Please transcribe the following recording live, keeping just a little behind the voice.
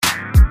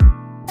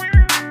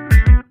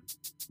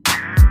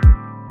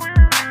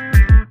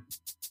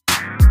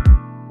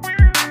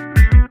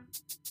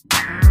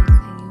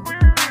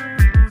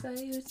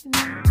You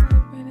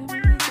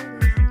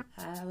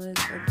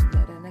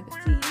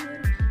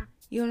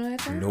don't know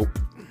that song? Nope.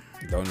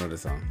 Don't know the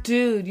song.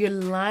 Dude, you're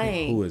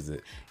lying. Who is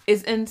it?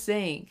 It's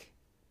NSYNC.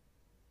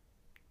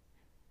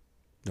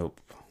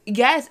 Nope.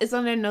 Yes, it's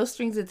on their No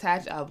Strings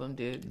Attached album,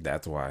 dude.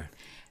 That's why.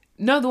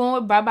 No, the one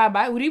with Bye Bye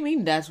Bye. What do you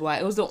mean that's why?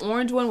 It was the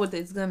orange one with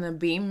It's Gonna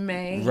Be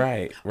May.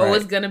 Right. Oh,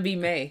 It's Gonna Be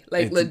May.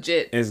 Like,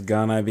 legit. It's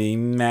gonna be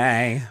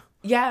May.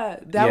 Yeah,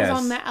 that was Yes.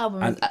 on that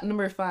album. It's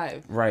number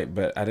 5. Right,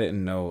 but I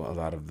didn't know a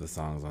lot of the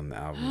songs on the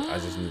album. I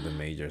just knew the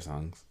major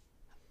songs.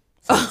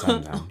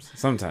 Sometimes.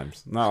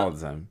 Sometimes. Not all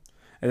the time.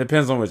 It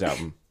depends on which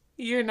album.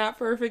 You're not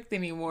perfect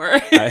anymore.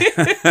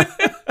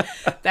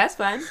 That's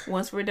fine.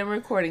 Once we're done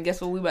recording, guess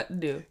what we about to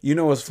do? You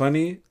know what's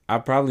funny? I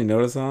probably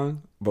know the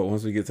song, but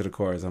once we get to the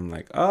chorus, I'm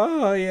like,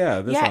 oh,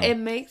 yeah, this song. It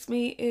makes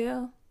me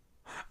ill.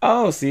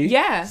 Oh, see?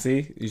 Yeah.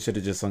 See? You should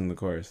have just sung the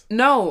chorus.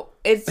 No,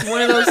 it's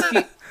one of those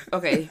few...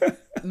 Okay.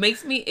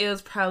 Makes Me Ill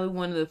is probably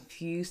one of the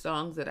few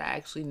songs that I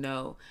actually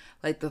know,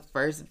 like the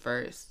first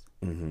verse.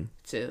 Mm-hmm.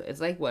 Too.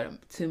 It's like,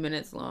 2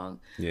 minutes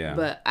long? Yeah.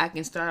 But I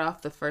can start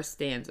off the first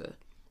stanza.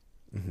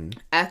 Mm-hmm.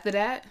 After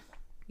that,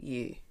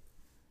 yeah.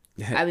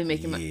 I be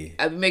making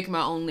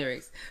my own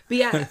lyrics. But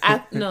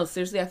yeah, no,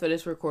 seriously, after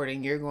this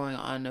recording, you're going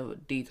on a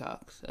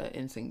detox,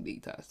 NSYNC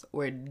detox.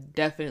 We're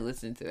definitely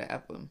listening to the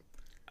album.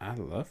 I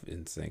love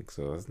NSYNC,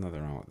 so there's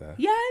nothing wrong with that.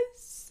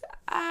 Yes,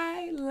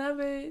 I love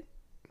it.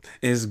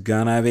 It's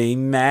gonna be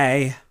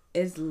May.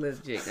 It's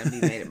legit gonna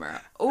be May tomorrow.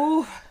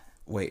 Ooh.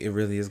 Wait, it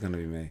really is gonna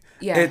be May.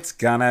 Yeah. It's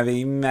gonna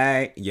be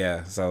May.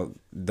 Yeah, so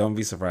don't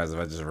be surprised if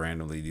I just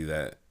randomly do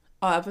that.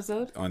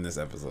 Episode? On this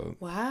episode.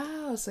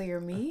 Wow, so you're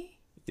me?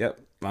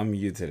 Yep, I'm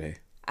you today.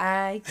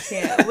 I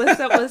can't. What's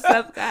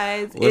up,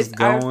 guys? What's it's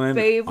going our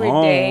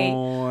favorite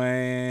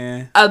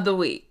day of the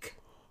week.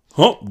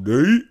 Hump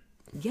day.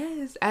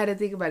 Yes, I had to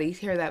think about it. You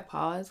hear that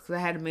pause? Because I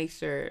had to make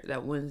sure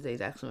that Wednesday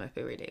is actually my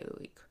favorite day of the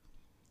week.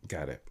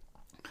 Got it.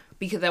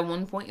 Because at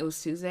one point it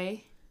was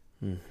Tuesday.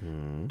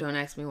 Mm-hmm. Don't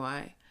ask me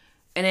why.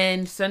 And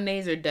then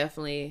Sundays are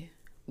definitely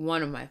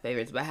one of my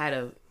favorites. But I had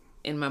to,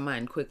 in my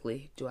mind,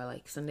 quickly, do I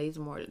like Sundays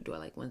more or do I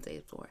like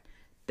Wednesdays more?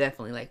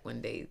 Definitely like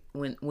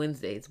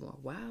Wednesdays more.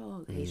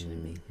 Wow, Haitian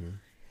in me.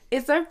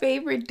 It's our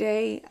favorite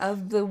day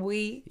of the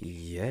week.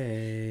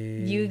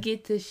 Yay. You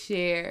get to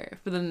share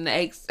for the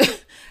next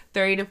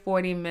 30 to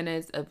 40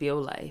 minutes of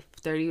your life.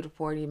 30 to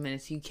 40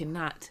 minutes you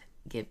cannot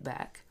get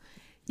back.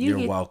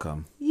 You're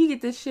welcome. You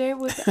get to share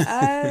with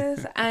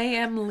us. I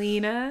am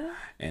Lena.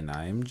 And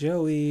I am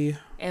Joey.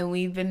 And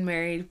we've been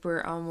married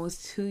for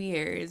almost 2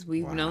 years.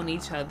 We've known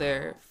each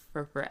other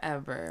for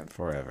forever.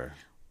 Forever.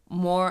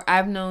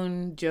 I've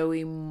known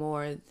Joey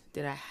more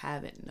than I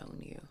haven't known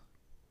you.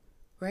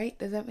 Right?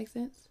 Does that make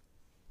sense?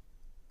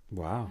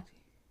 Wow.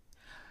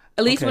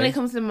 At least when it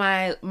comes to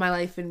my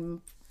life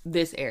in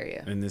this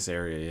area. In this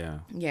area, yeah.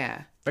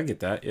 Yeah. I get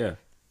that, yeah.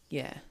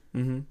 Yeah.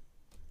 Mm-hmm.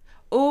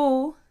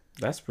 Oh.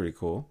 That's pretty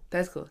cool.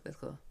 That's cool. That's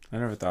cool. I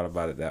never thought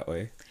about it that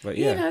way. But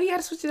yeah. You know, you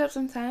gotta switch it up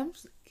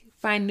sometimes.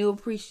 Find new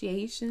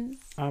appreciations.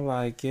 I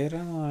like it.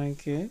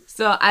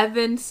 So I've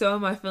been so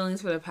in my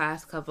feelings for the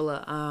past couple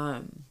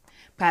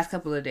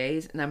of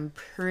days, and I'm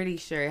pretty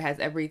sure it has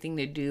everything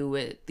to do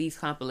with these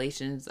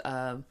compilations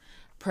of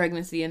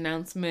pregnancy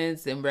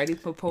announcements and wedding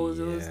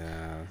proposals.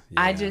 Yeah.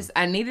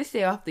 I need to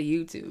stay off the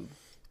YouTube.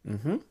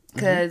 Mm-hmm.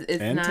 Because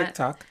it's and not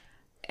TikTok.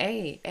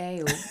 Hey,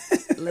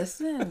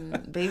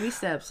 listen, baby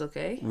steps,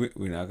 okay?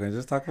 We're not gonna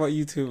just talk about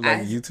YouTube.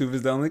 Like YouTube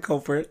is the only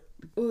culprit.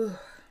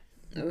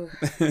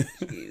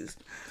 Jeez.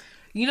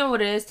 You know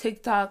what it is?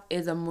 TikTok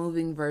is a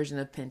moving version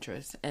of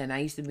Pinterest, and I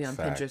used to be on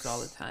Pinterest all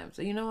the time.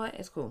 So you know what?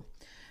 It's cool.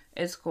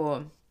 It's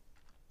cool.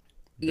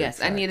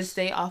 Yes, I need to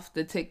stay off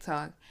the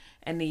TikTok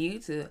and the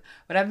YouTube,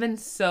 but I've been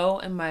so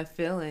in my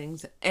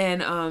feelings,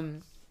 and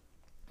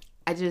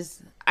I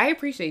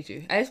appreciate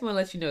you. I just want to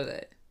let you know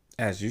that.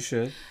 As you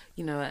should.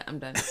 You know what? I'm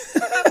done.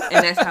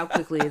 And that's how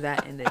quickly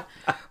that ended.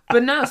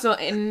 But no, so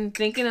in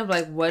thinking of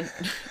like what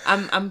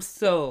I'm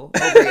so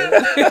over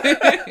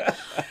it.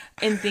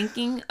 In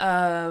thinking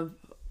of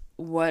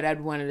what I'd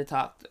wanted to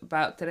talk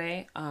about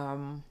today.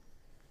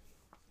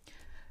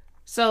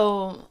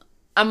 So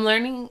I'm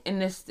learning in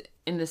this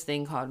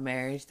thing called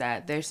marriage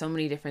that there's so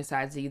many different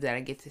sides of you that I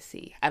get to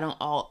see. I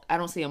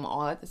don't see them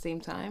all at the same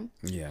time.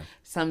 Yeah.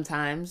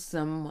 Sometimes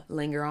some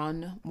linger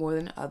on more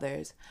than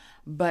others.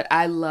 But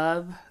I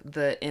love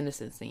the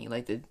innocence in you,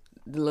 like the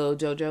little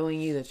JoJo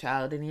in you, the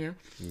child in you.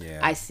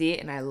 Yeah. I see it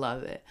and I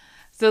love it.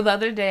 So the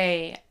other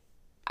day,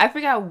 I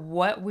forgot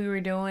what we were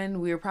doing.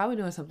 We were probably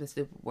doing something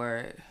stupid.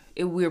 We're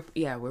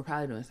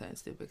probably doing something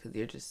stupid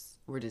because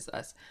we're just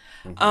us.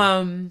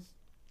 Mm-hmm.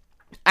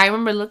 I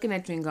remember looking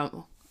at you and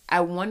going,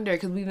 I wonder,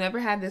 because we've never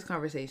had this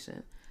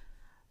conversation.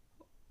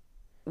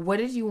 What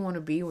did you want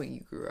to be when you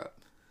grew up?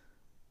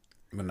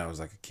 When I was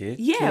like a kid?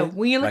 Yeah,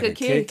 when you're like a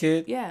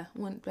kid? Yeah,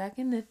 back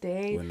in the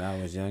day. When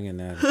I was young and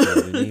not a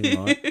kid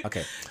anymore.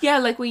 Okay. Yeah,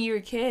 like when you were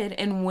a kid,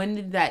 and when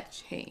did that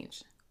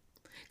change?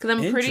 Because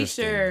I'm pretty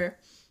sure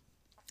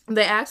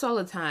they ask all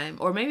the time,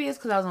 or maybe it's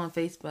because I was on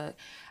Facebook.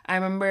 I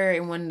remember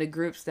in one of the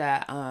groups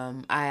that I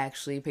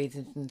actually paid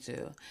attention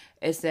to,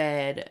 it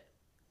said,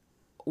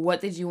 "What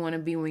did you want to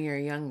be when you're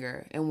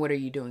younger, and what are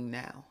you doing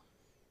now?"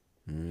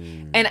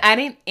 And I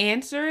didn't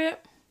answer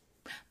it,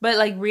 but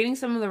like reading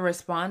some of the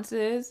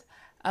responses,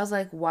 I was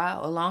like,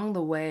 wow, along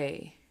the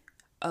way,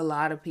 a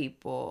lot of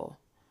people,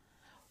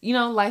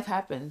 life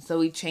happens. So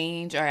we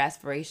change our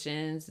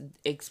aspirations,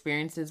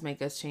 experiences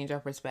make us change our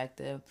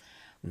perspective.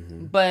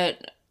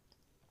 But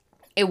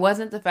it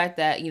wasn't the fact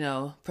that,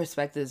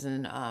 perspectives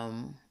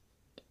and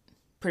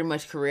pretty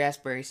much career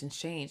aspirations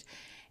change.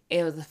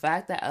 It was the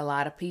fact that a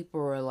lot of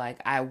people were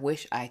like, I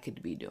wish I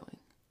could be doing.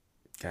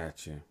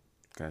 Got you.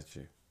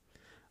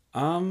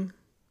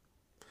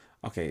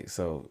 Okay,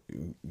 so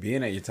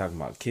being that you're talking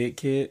about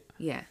kid.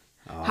 Yeah.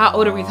 How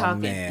old are we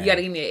talking? Man. You got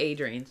to give me an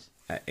age range.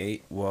 At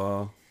 8,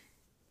 well,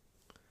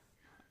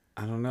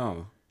 I don't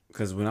know.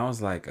 Because when I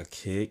was like a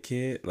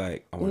kid,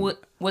 like...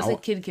 What's a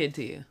kid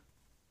to you?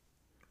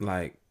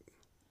 Like...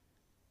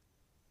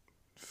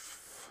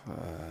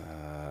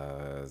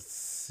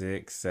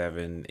 6,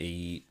 7,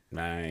 8,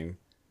 9,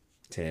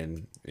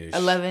 10-ish.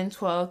 11,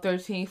 12,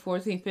 13,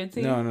 14,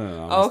 15?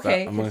 No.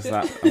 Okay. I'm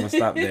gonna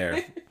stop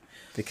there.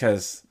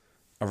 Because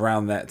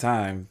around that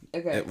time,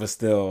 it was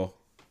still...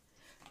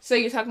 So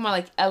you're talking about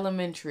like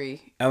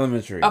elementary?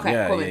 Elementary. Okay,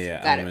 yeah, cool.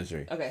 yeah. Got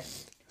Elementary. It. Okay.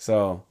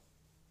 So,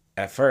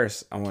 at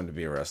first, I wanted to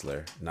be a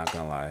wrestler. Not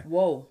gonna lie.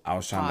 Whoa. I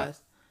was trying Pause.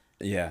 to...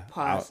 Yeah.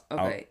 Pause.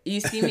 Okay.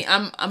 You see me?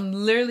 I'm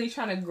literally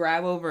trying to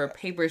grab over a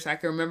paper so I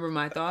can remember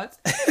my thoughts.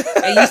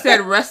 And you said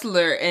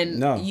wrestler,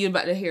 and you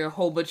about to hear a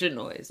whole bunch of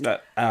noise.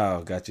 Got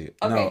you.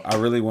 Okay. No, I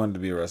really wanted to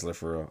be a wrestler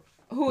for real.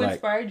 Who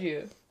inspired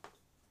you?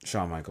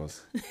 Shawn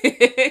Michaels.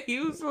 He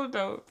was so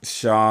dope.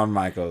 Shawn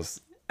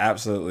Michaels.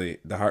 Absolutely.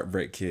 The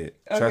Heartbreak Kid.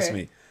 Okay. Trust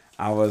me.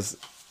 I was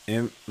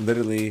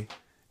literally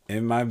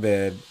in my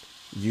bed,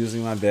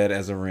 using my bed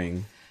as a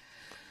ring.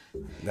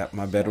 That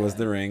my bed was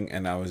the ring,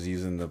 and I was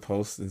using the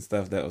posts and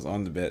stuff that was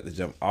on the bed to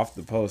jump off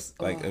the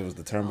post, like it was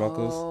the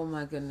turnbuckles. Oh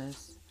my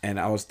goodness! And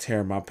I was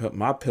tearing my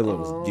pillow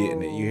was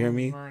getting it. You hear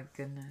me? Oh my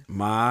goodness!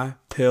 My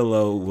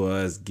pillow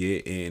was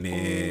getting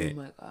it. Oh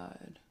my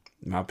god!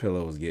 My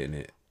pillow was getting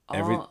it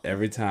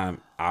every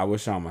time. I was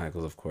Shawn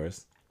Michaels, of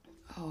course.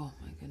 Oh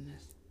my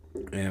goodness!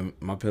 And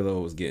my pillow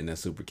was getting a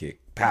super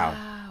kick. Pow!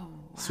 Wow.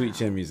 Sweet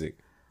chin music.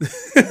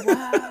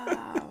 Wow.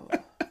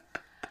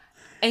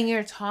 And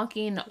you're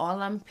talking,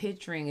 all I'm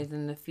picturing is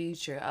in the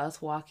future,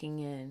 us walking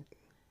in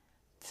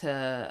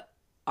to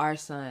our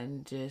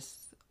son, just,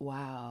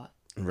 wow.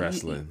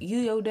 Wrestling. You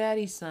your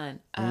daddy's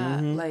son.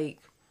 Like.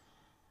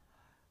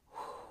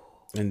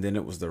 And then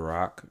it was The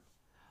Rock.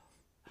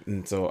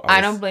 And so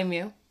I don't blame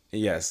you.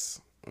 Yes.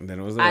 And then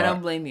it was The Rock. I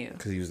don't blame you.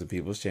 Because he was the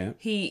people's champ.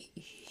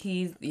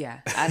 He's,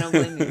 yeah, I don't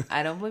blame you.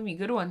 I don't blame you.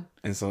 Good one.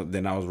 And so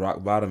then I was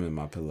rock bottom in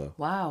my pillow.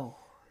 Wow.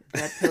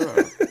 That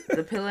pillow.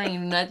 The pillow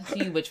ain't nothing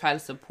to you but try to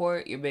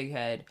support your big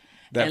head.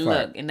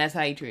 And that's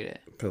how you treat it.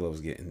 Pillow's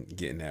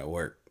getting that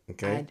work.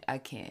 Okay. I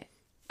can't.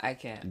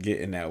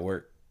 Getting that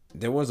work.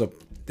 There was a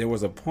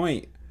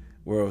point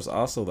where it was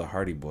also the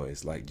Hardy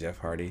Boys, like Jeff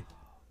Hardy.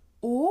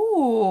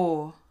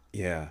 Ooh.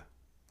 Yeah.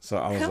 So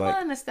I was Come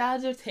on,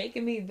 nostalgia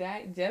taking me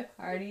back, Jeff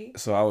Hardy.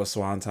 So I was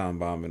swanton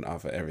bombing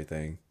off of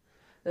everything.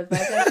 The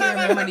fact that you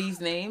remember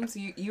these names,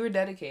 you were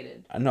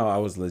dedicated. I know I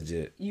was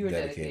legit. You were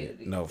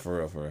dedicated. No, for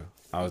real.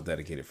 I was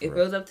dedicated for real. If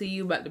it was up to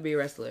you, about to be a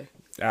wrestler.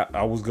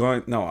 I was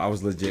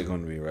legit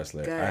going to be a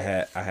wrestler.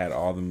 I had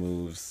all the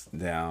moves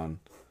down.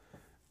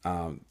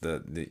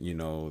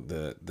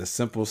 The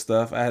simple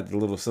stuff. I had the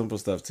little simple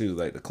stuff too,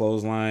 like the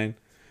clothesline,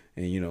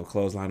 and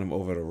clothesline them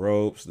over the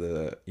ropes.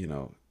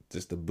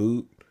 Just the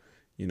boot.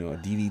 A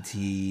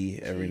DDT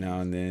every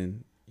now and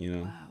then.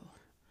 Wow.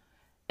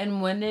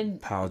 And when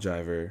did pile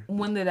driver?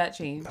 When did that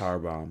change? Power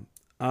bomb.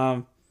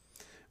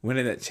 When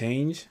did that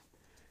change?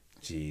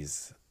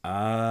 Jeez.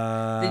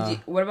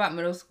 What about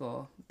middle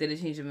school? Did it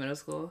change in middle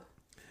school?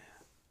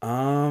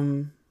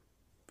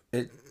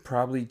 It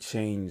probably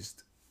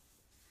changed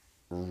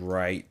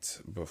right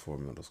before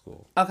middle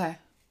school. Okay.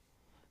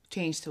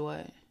 Changed to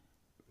what?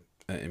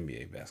 An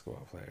NBA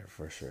basketball player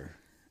for sure.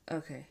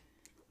 Okay.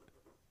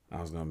 I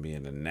was gonna be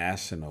in the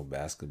National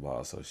Basketball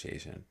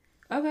Association.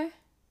 Okay.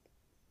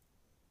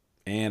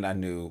 And I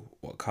knew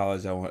what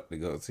college I wanted to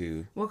go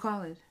to. What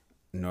college?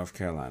 North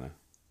Carolina.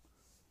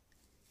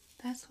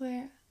 That's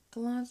where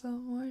Alonzo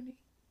Mourning.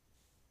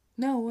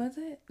 No, was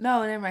it?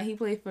 No, never mind. He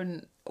played for.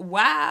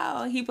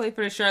 Wow, he played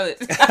for the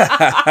Charlottes.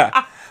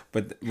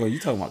 But you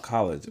talking about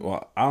college?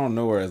 Well, I don't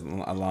know where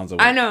Alonzo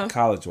went. I know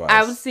college wise.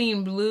 I was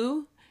seeing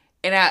blue,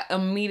 and I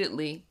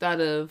immediately thought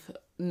of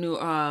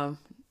yeah.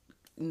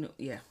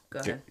 Go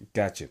ahead.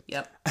 Got you.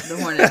 Yep. The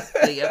Hornets.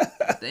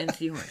 Yep. The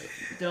NC Hornets.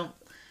 Don't.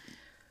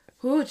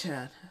 Who,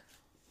 child?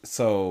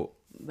 So.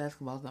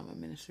 Basketball's not my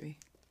ministry.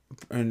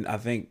 And I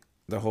think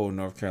the whole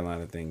North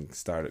Carolina thing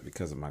started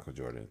because of Michael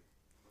Jordan.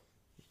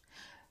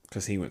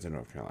 Because he went to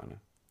North Carolina.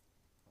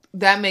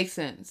 That makes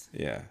sense.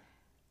 Yeah.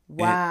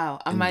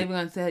 Wow. I'm not even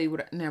going to tell you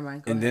what. Never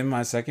mind. Go ahead. Then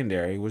my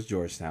secondary was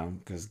Georgetown.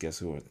 Because guess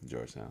who went to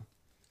Georgetown?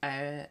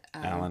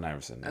 Allen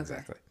Iverson. Okay.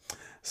 Exactly.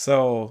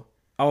 So,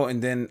 Oh,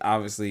 and then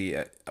obviously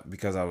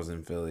because I was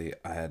in Philly,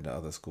 I had the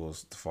other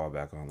schools to fall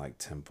back on, like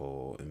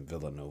Temple and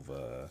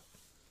Villanova.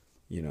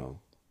 You know,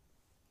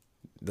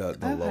 the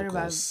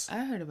locals.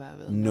 I heard about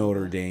Villanova.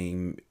 Notre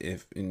Dame.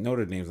 If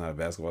Notre Dame's not a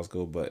basketball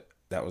school, but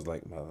that was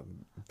like my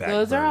background.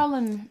 Those are all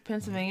in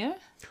Pennsylvania.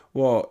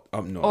 Well,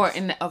 up north. Or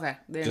in the, okay,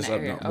 they're just in the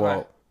up area. north. Okay.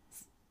 Well,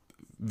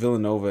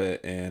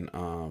 Villanova and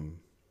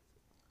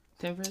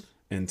Temperance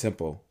and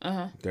Temple.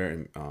 They're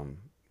in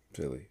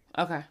Philly.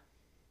 Okay.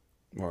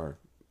 Or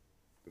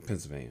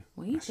Pennsylvania.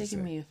 When you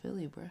taking me to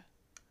Philly, bro?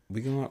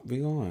 We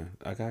going.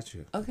 I got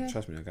you. Okay.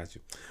 Trust me, I got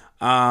you.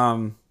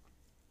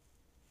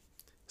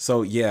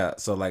 So yeah,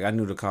 so like I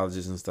knew the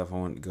colleges and stuff I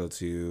wanted to go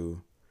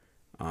to,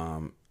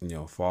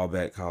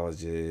 fallback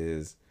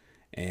colleges,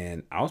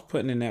 and I was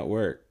putting in that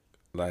work,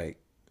 like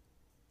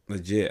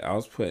legit. I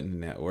was putting in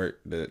that work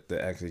to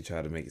actually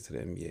try to make it to the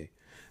NBA.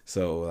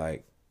 So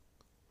like,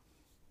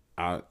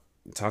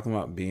 talking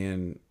about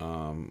being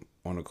on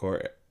the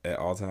court at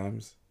all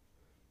times,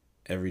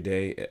 every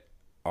day,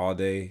 all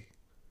day.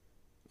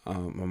 My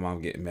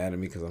mom getting mad at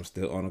me because I'm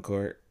still on the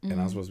court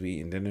and I'm supposed to be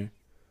eating dinner.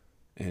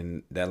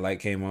 And that light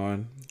came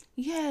on.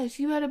 Yes,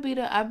 you had to be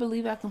the I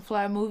Believe I Can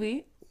Fly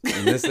movie.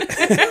 And listen,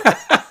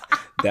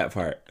 that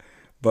part.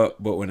 But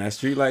when that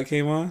street light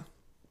came on,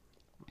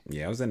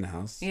 yeah, I was in the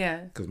house.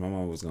 Yeah. Because my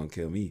mom was going to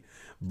kill me.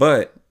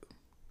 But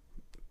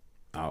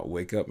I'll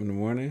wake up in the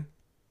morning,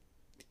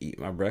 eat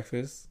my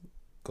breakfast,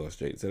 go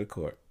straight to the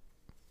court.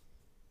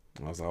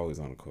 I was always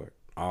on the court.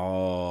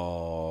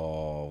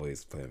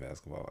 Always playing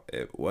basketball.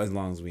 As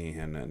long as we ain't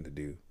had nothing to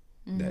do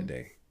that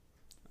day.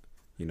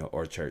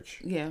 Or church.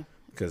 Yeah.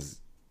 Because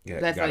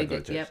that's gotta why go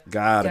to church. Yep.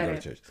 Gotta go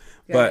to church.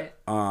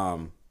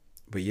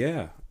 But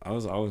yeah, I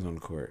was always on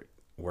the court,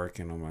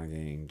 working on my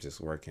game,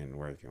 just working.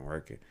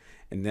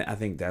 And then I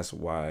think that's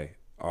why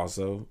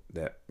also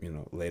that,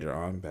 later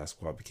on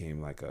basketball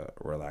became like a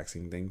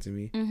relaxing thing to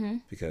me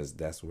because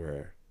that's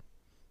where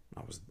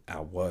I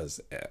was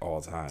at all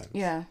times.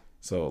 Yeah.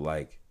 So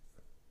like,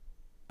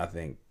 I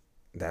think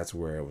that's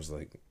where it was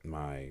like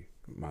my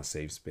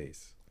safe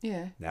space.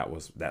 Yeah.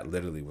 That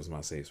literally was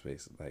my safe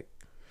space. Like,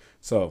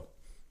 so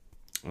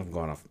I'm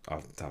going off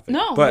the topic.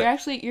 No, but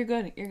you're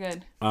good. You're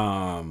good.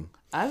 I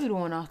be the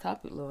one off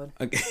topic, Lord.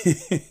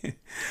 Okay.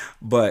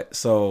 But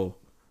so,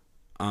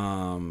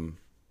 but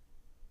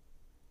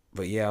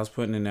yeah, I was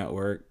putting in that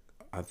work.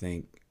 I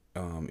think,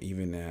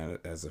 even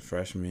as a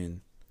freshman,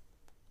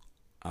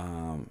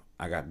 I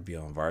got to be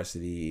on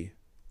varsity.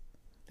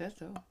 That's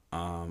dope.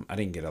 I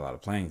didn't get a lot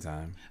of playing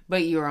time.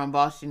 But you were on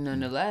Boston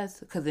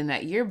nonetheless, because in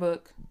that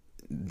yearbook.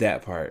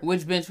 That part.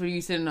 Which bench were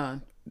you sitting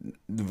on?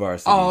 The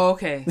varsity. Oh,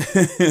 okay.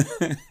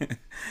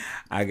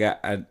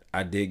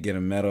 I did get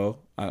a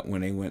medal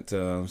when they went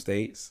to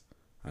states.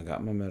 I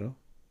got my medal,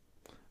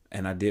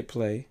 and I did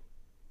play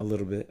a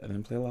little bit. I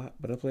didn't play a lot,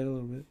 but I played a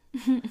little bit.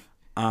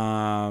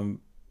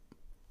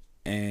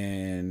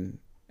 And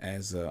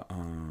as a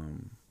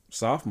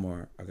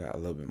sophomore, I got a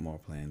little bit more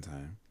playing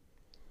time.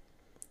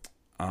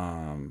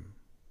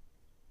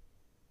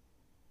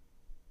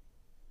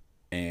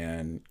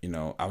 And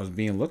I was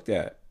being looked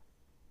at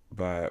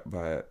by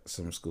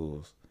some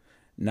schools,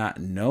 not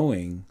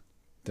knowing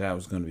that I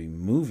was going to be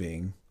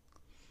moving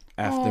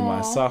after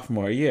my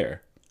sophomore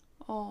year.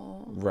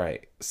 Oh.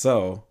 Right.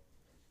 So,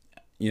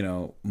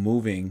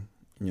 moving,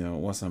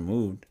 once I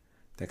moved,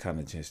 that kind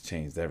of just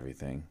changed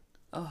everything.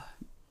 Oh.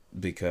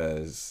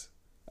 Because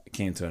I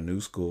came to a new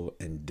school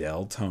in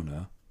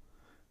Deltona,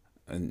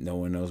 and no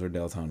one knows where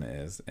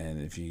Deltona is.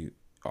 And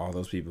all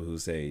those people who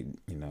say,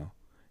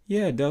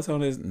 yeah,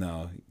 Deltona is,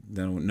 no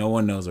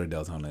one knows where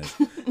Deltona is.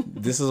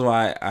 This is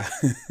why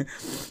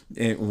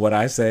what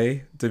I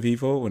say to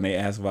people when they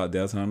ask about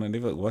Deltona, they're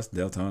like, what's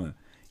Deltona?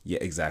 Yeah,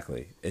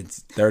 exactly. It's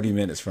 30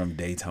 minutes from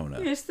Daytona.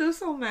 You're still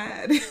so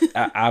mad.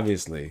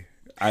 Obviously.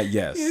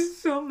 Yes. You're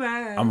so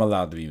mad. I'm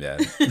allowed to be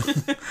mad.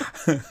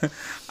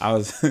 I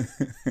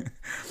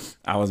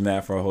was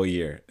mad for a whole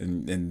year,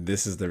 and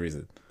this is the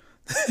reason.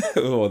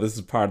 Well, this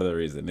is part of the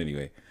reason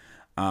anyway.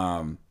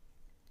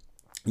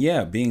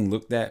 Yeah, being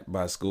looked at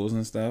by schools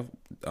and stuff.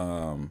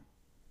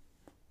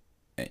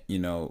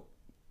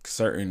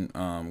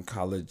 Certain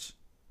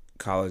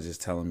colleges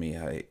telling me,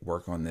 hey,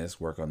 work on this,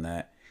 work on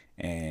that,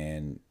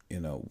 and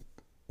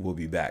we'll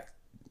be back.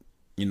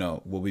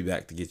 We'll be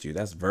back to get you.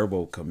 That's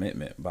verbal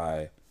commitment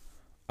by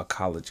a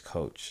college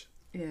coach.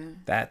 Yeah.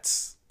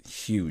 That's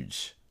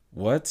huge.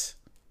 What?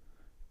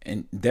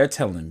 And they're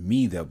telling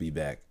me they'll be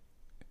back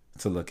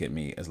to look at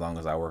me as long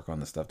as I work on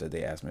the stuff that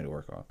they asked me to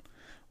work on.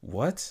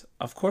 What?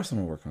 Of course I'm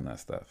going to work on that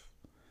stuff.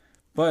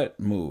 But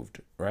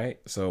moved, right?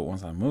 So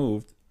once I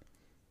moved,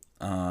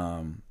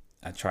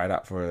 I tried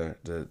out for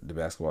the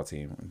basketball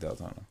team in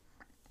Deltona.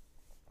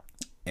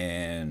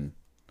 And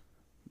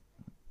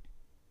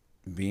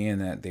being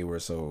that they were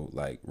so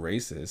like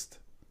racist,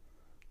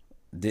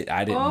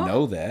 I didn't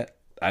know that.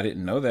 I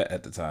didn't know that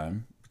at the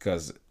time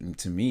because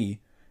to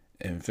me,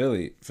 in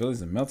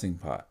Philly's a melting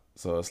pot.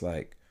 So it's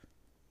like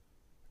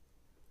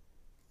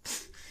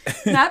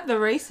not the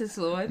racist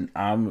Lord.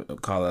 I'm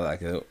call it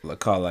like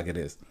it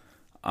is.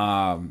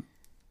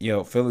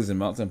 Philly's a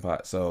melting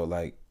pot, so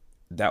like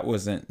that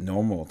wasn't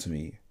normal to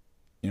me.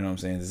 You know what I'm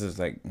saying? This is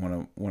like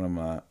one of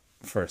my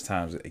first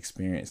times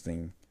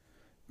experiencing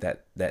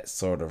that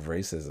sort of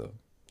racism.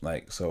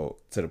 Like, so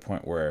to the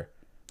point where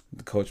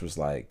the coach was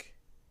like,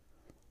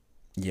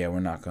 "Yeah, we're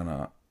not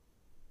gonna."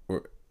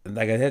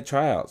 Like, I had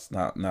tryouts.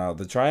 Now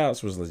the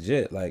tryouts was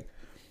legit. Like,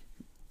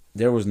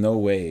 there was no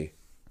way,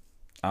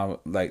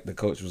 the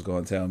coach was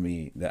gonna tell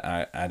me that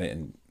I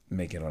didn't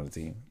make it on the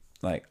team.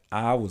 Like,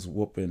 I was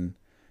whooping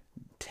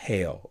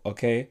tail.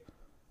 Okay,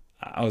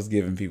 I was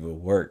giving people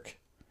work,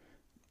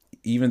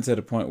 even to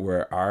the point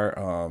where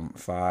our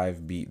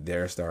 5 beat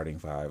their starting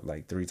 5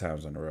 like 3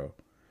 times in a row.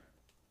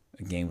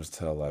 The game was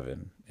to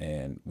 11,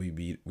 and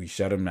we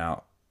shut them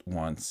out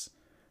once.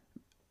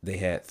 They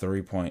had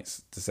 3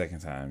 points the second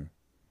time,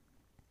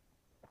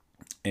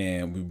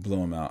 and we blew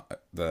them out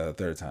the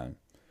third time.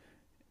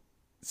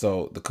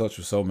 So the coach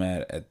was so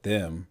mad at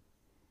them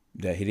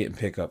that he didn't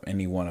pick up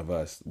any one of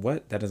us.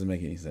 What? That doesn't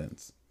make any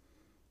sense.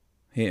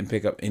 He didn't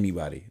pick up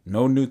anybody.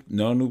 No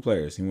new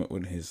players. He went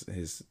with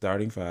his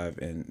starting 5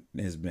 and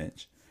his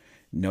bench.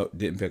 No,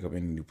 didn't pick up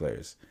any new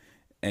players.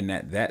 And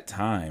at that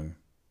time,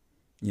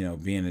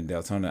 being in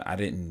Deltona, I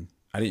didn't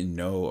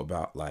know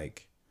about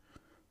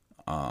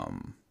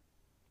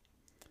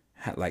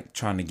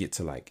trying to get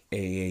to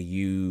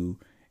AAU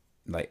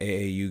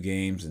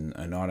games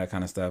and all that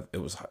kind of stuff. It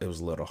was a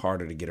little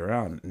harder to get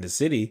around in the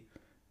city.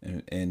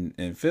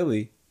 In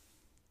Philly,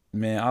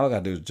 man, all I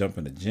gotta do is jump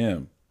in the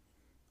gym.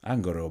 I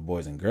can go to a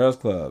boys and girls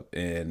club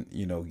and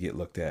get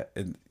looked at,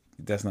 and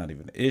that's not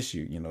even an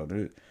issue.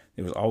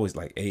 There was always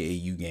like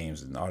AAU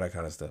games and all that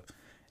kind of stuff.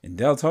 In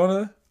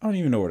Deltona, I don't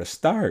even know where to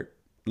start.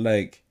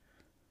 Like,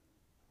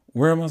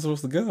 where am I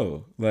supposed to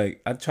go?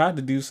 Like, I tried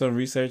to do some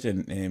research,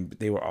 and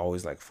they were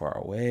always like far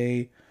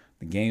away,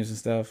 the games and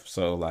stuff.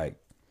 So like,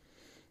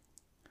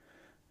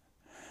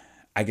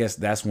 I guess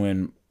that's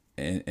when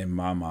in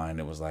my mind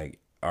it was like,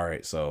 all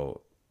right,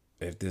 so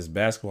if this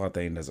basketball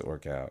thing doesn't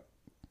work out,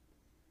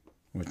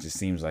 which it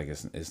seems like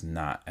it's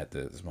not at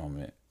this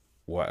moment,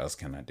 what else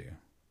can I do?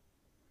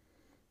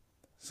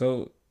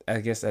 So I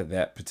guess at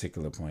that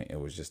particular point,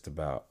 it was just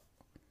about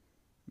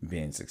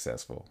being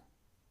successful.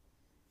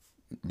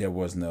 There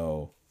was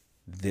no,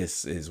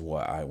 this is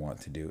what I want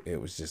to do. It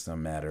was just a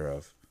matter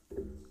of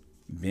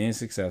being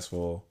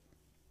successful,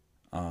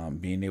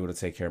 being able to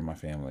take care of my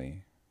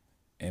family,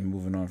 and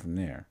moving on from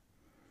there.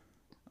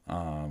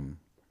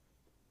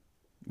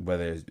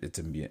 Whether it's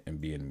in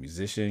being a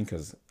musician,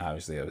 because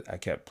obviously I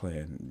kept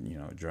playing,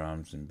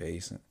 drums and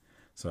bass, and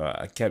so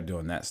I kept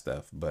doing that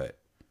stuff. But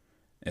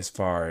as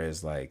far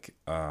as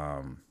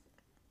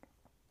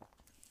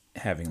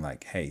having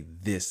hey,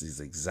 this is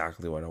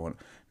exactly what I want.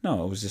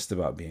 No, it was just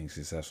about being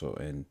successful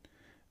and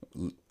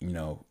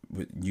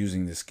with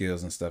using the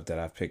skills and stuff that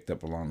I've picked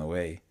up along the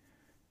way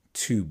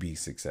to be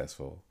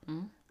successful.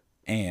 Mm-hmm.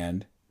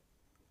 And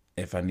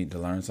if I need to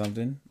learn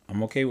something,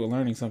 I'm okay with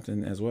learning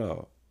something as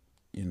well.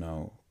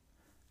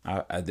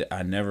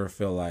 I never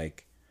feel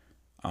like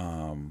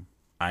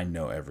I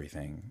know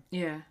everything.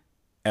 Yeah.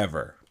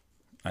 Ever.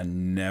 I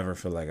never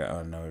feel like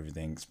I know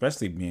everything.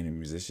 Especially being a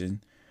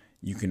musician,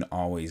 you can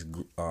always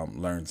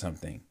learn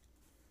something.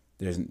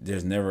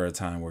 There's never a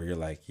time where you're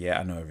like, yeah,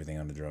 I know everything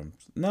on the drums.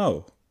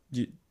 No,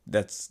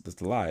 that's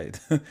the lie.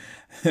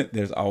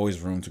 There's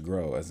always room to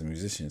grow as a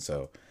musician.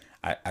 So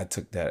I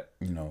took that,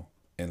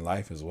 in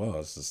life as well.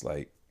 It's just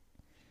like,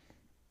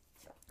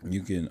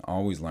 you can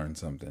always learn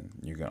something.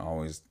 You can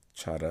always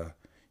try to,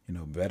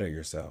 better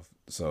yourself.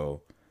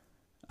 So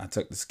I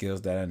took the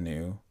skills that I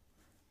knew,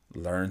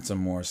 learned some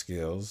more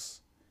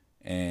skills,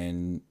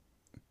 and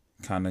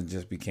kind of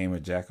just became a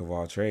jack of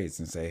all trades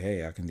and say,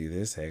 hey, I can do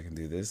this. Hey, I can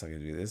do this. I can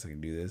do this. I can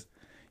do this.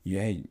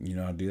 Yeah, hey,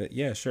 I'll do that.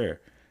 Yeah, sure.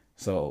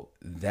 So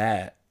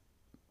that,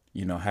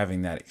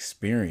 having that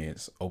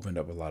experience opened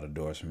up a lot of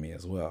doors for me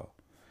as well.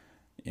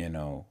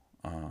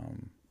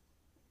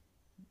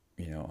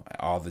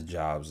 All the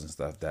jobs and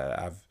stuff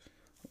that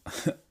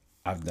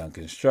I've done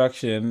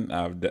construction,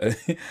 I've done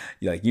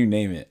you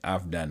name it,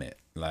 I've done it.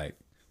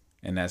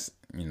 And that's,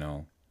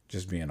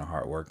 just being a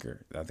hard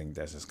worker. I think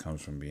that just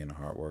comes from being a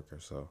hard worker.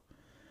 So,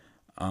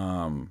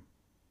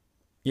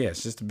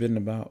 it's just been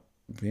about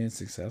being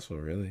successful,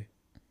 really.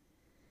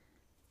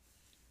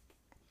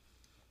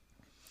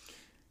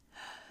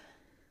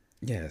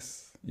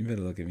 Yes, you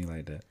better look at me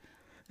like that.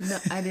 No,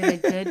 I did a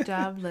good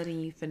job letting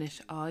you finish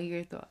all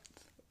your thoughts.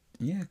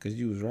 Yeah, because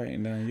you was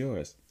writing down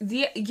yours.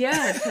 Yeah,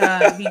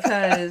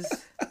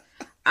 because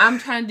I'm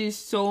trying to do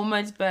so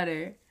much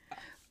better.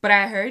 But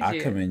I heard you. I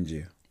commend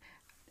you.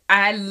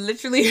 I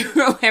literally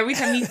wrote, every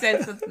time he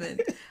said something,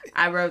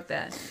 I wrote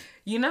that.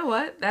 You know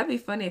what? That'd be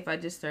funny if I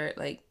just start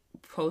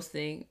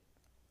posting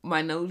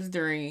my notes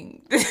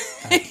during.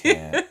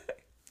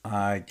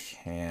 I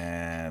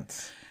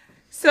can't.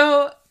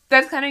 So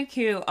that's kind of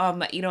cute.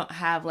 That you don't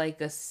have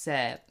a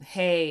set,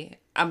 hey,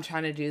 I'm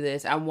trying to do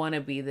this. I want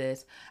to be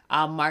this.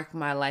 I'll mark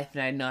my life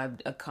and I know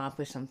I've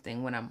accomplished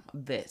something when I'm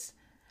this.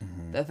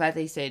 Mm-hmm. The fact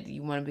that you said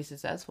you want to be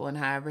successful and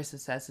however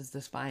success is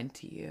defined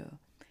to you.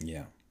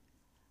 Yeah.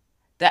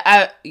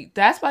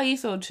 That's why you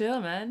so chill,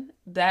 man.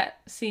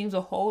 That seems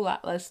a whole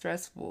lot less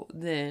stressful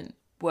than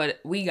what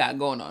we got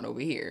going on over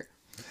here.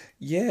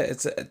 Yeah,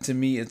 to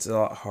me it's a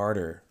lot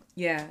harder.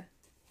 Yeah.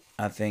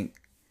 I think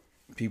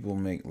people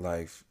make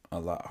life a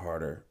lot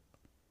harder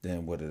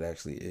than what it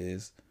actually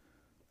is.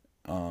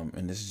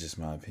 And this is just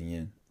my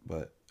opinion,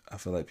 but I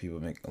feel like people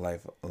make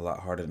life a lot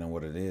harder than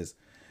what it is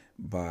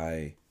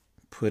by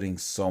putting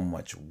so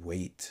much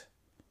weight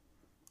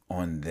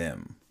on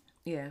them.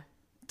 Yeah.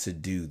 To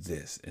do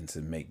this and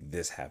to make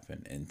this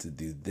happen and to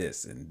do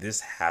this and this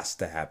has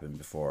to happen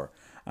before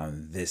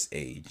I'm this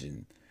age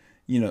and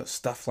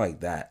stuff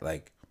like that.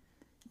 Like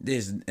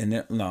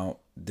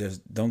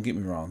don't get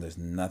me wrong, there's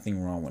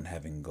nothing wrong with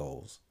having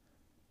goals.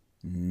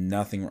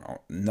 Nothing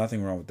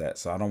wrong with that.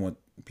 So I don't want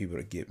people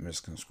to get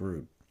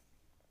misconstrued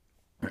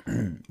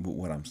with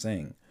what I'm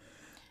saying.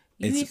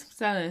 You need to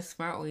sound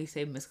smart when you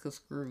say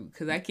misconstrued,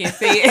 because I can't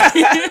say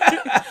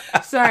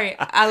it. Sorry,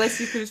 I'll let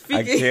you finish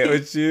speaking. I can't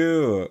with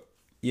you.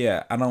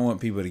 Yeah, I don't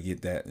want people to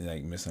get that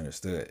like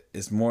misunderstood.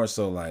 It's more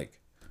so like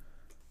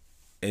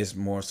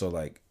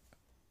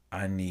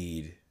I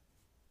need,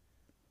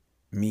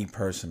 me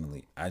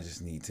personally, I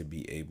just need to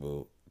be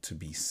able to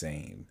be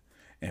sane.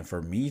 And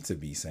for me to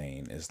be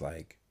sane is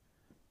like,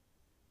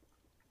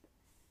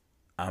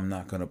 I'm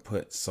not going to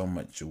put so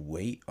much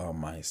weight on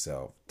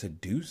myself to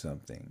do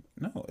something.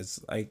 No, it's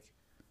like,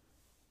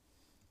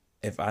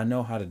 if I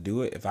know how to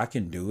do it, if I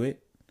can do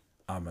it,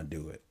 I'm going to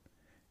do it.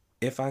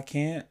 If I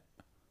can't,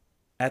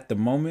 at the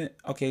moment,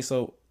 okay,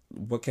 so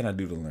what can I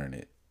do to learn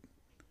it?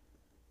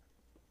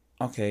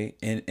 Okay,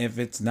 and if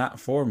it's not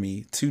for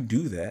me to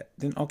do that,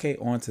 then okay,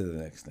 on to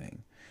the next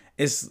thing.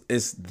 It's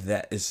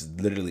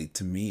literally,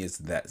 to me, it's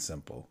that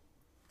simple.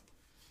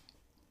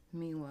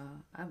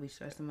 Meanwhile, I'll be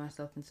stressing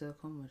myself into a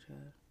coma,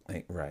 child.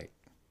 Like, right.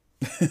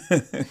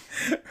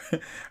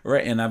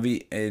 Right,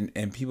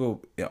 and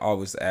people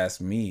always ask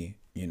me,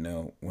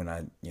 when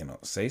I,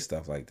 say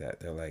stuff like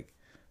that, they're like,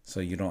 so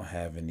you don't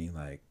have any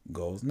like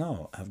goals?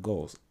 No, I have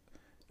goals.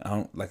 I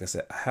don't, like I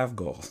said, I have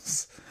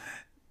goals.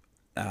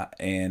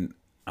 And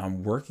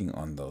I'm working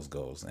on those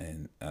goals,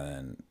 and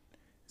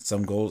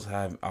some goals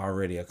have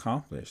already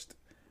accomplished,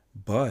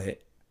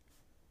 but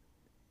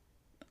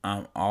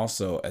I'm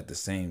also at the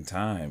same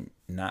time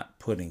not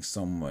putting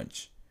so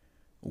much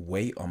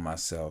weight on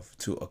myself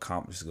to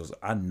accomplish those.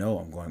 I know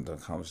I'm going to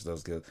accomplish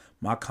those goals.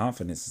 My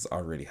confidence is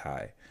already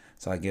high.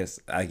 So I guess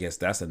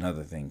that's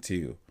another thing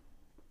too.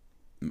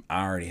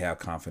 I already have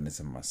confidence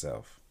in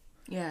myself.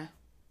 Yeah.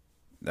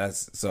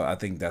 So I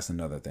think that's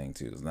another thing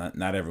too.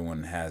 Not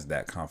everyone has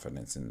that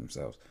confidence in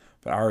themselves,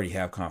 but I already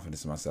have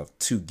confidence in myself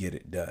to get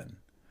it done.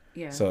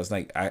 Yeah. So it's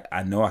like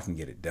I know I can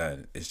get it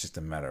done. It's just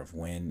a matter of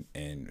when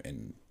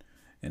and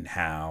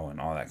how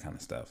and all that kind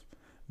of stuff.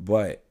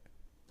 But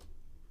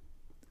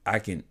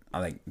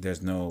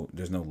there's no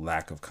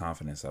lack of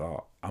confidence at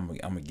all. I'm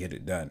gonna get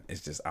it done.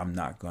 It's just I'm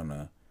not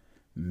gonna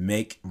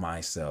make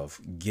myself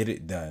get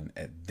it done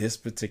at this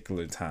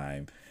particular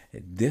time,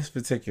 at this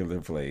particular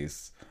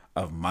place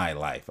of my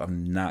life.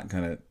 I'm not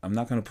gonna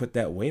put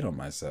that weight on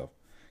myself,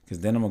 because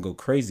then I'm gonna go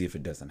crazy if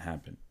it doesn't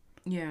happen.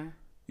 Yeah.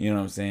 You know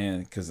what I'm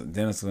saying? Because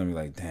then it's gonna be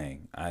like,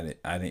 dang, I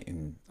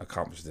didn't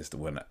accomplish this the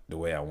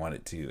way I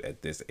wanted to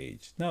at this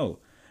age. No,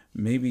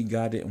 maybe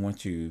God didn't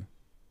want you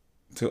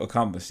to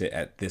accomplish it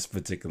at this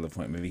particular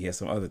point. Maybe He has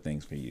some other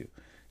things for you.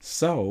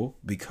 So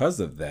because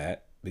of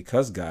that,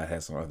 because God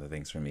has some other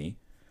things for me,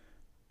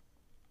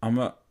 I'm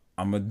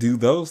gonna do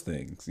those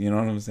things. You know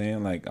what I'm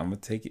saying? Like I'm gonna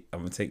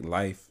take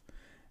life,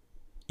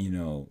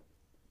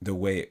 the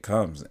way it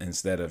comes,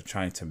 instead of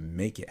trying to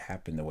make it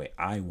happen the way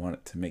I want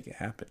it to make it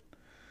happen.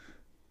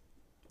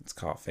 It's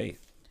called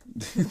faith.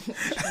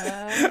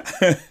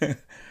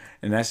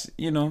 And that's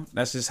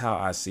just how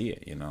I see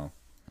it,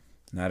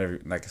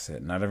 like I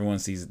said, not everyone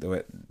sees it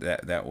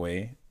that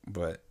way,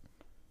 but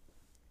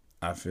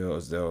I feel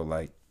as though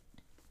like,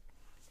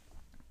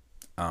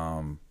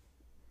 no,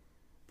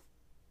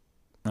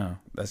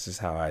 that's just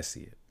how I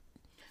see it.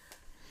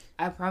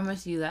 I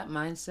promise you that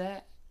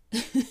mindset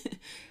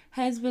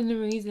has been the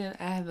reason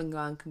I haven't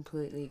gone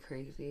completely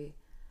crazy.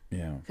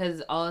 Yeah.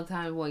 Because all the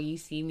time when you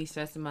see me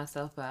stressing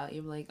myself out,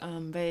 you're like,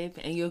 babe,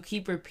 and you'll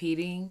keep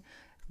repeating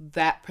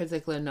that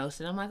particular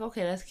notion. I'm like,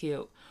 okay, that's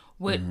cute.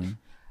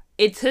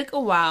 It took a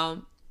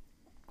while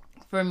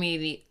for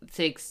me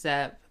to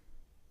accept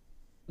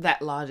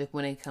that logic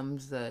when it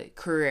comes to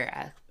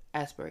career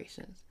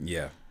aspirations.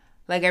 Yeah.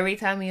 Like every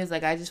time he was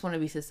like, I just want to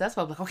be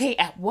successful, I'm like, okay,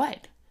 at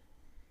what?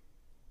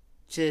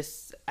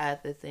 Just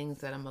at the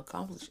things that I'm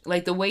accomplishing.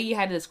 Like the way you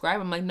had to describe,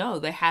 I'm like, no,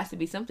 there has to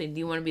be something. Do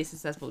you want to be a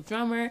successful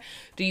drummer?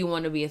 Do you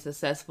want to be a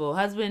successful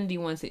husband? Do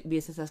you want to be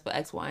a successful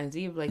X, Y, and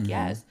Z? I'm like,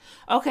 yes.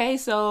 Okay,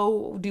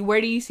 so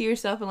where do you see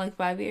yourself in like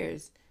 5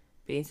 years?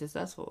 Being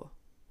successful.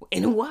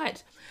 In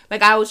what?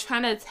 Like I was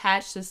trying to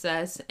attach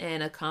success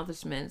and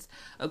accomplishments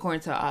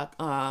according to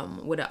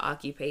with an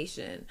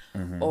occupation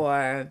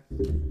or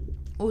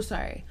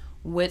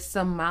with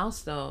some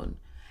milestone,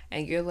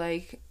 and you're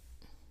like,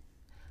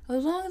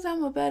 as long as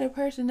I'm a better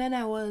person than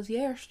I was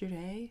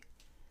yesterday.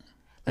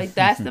 Like,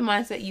 that's the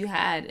mindset you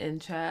had in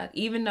child.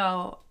 Even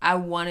though I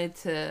wanted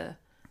to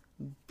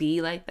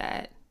be like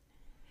that,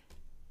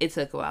 it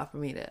took a while for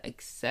me to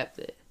accept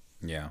it.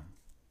 Yeah.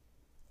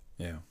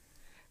 Yeah.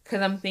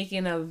 Because I'm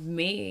thinking of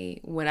me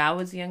when I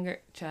was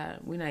younger. Child,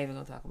 we're not even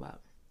going to talk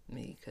about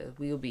me because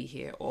we'll be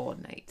here all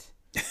night.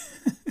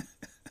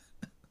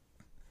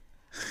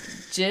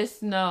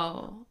 Just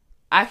know,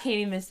 I can't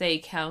even say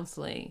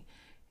counseling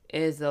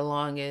is the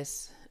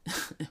longest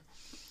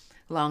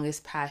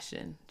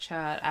passion.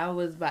 Child, I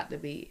was about to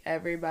be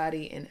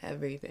everybody and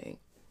everything.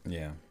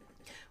 Yeah.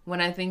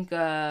 When I think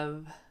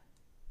of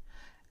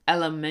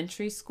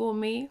elementary school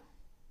me,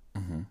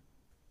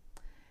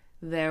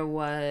 there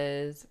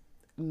was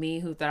me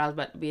who thought I was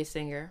about to be a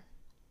singer.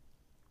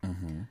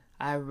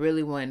 I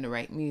really wanted to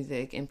write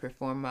music and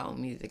perform my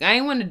own music. I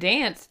didn't want to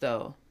dance,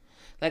 though.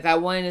 Like, I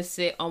wanted to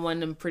sit on one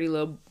of them pretty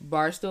little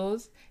bar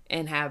stools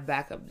and have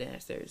backup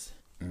dancers.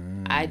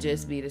 I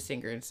just be the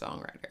singer and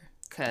songwriter.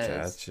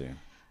 Because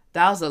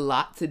that was a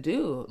lot to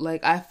do.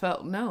 Like, I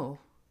felt, no.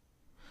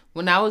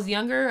 When I was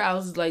younger, I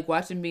was, like,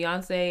 watching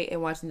Beyonce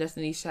and watching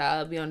Destiny's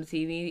Child be on the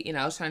TV, and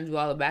I was trying to do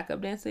all the backup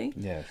dancing.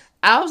 Yes.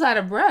 I was out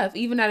of breath,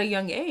 even at a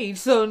young age.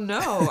 So,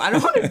 no, I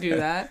don't want to do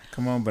that.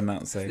 Come on,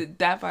 Beyonce.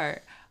 That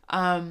part.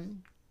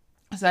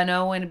 So I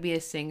know I want to be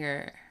a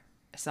singer,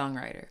 a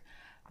songwriter.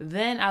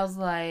 Then I was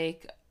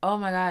like, oh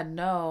my God,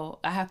 no,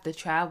 I have to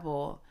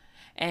travel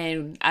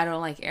and I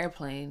don't like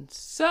airplanes.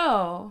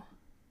 So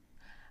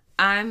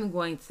I'm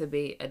going to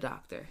be a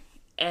doctor.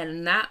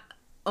 And not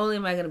only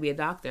am I going to be a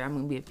doctor, I'm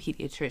going to be a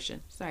pediatrician.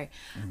 Sorry.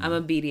 I'm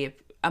going to be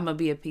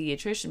a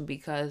pediatrician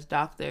because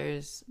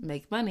doctors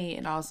make money.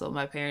 And also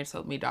my parents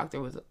told me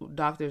doctors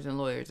and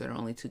lawyers are the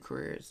only two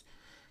careers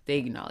they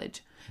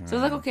acknowledge. So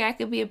I was like, okay, I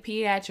could be a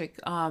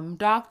pediatric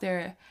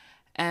doctor.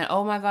 And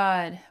oh my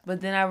God.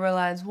 But then I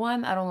realized,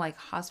 one, I don't like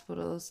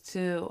hospitals.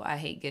 Two, I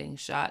hate getting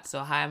shot.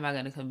 So how am I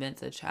going to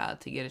convince a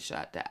child to get a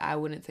shot that I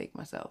wouldn't take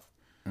myself?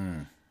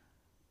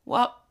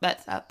 Well,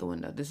 that's out the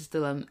window. This is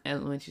still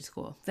elementary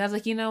school. So I was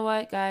like, you know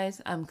what, guys?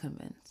 I'm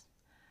convinced.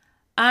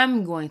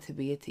 I'm going to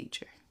be a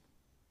teacher.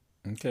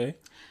 Okay.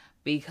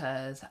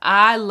 Because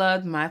I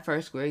loved my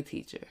first grade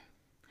teacher.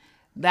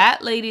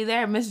 That lady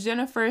there, Miss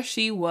Jennifer,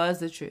 she was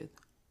the truth.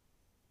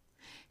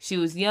 She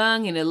was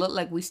young and it looked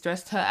like we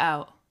stressed her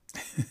out.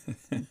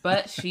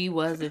 But she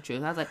was the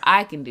truth. I was like,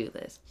 I can do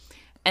this.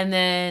 And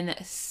then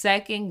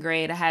second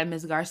grade, I had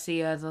Miss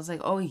Garcia. And I was like,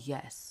 oh,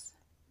 yes.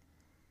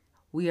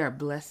 We are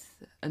blessed,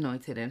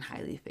 anointed, and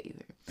highly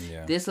favored.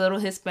 Yeah. This little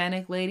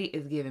Hispanic lady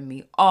is giving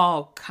me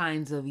all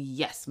kinds of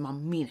yes,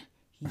 mamina.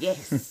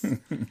 Yes.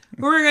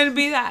 We're going to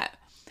be that.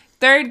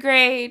 Third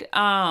grade,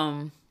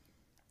 that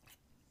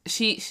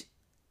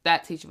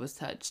teacher was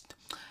touched.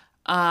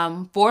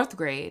 Fourth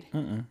grade.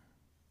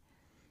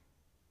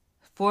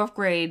 Fourth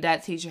grade,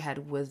 that teacher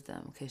had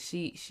wisdom because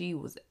she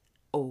was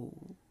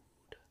old.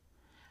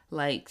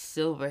 Like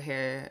silver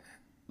hair,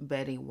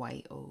 Betty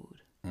White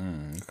old.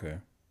 Okay.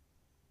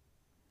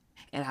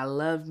 And I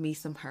loved me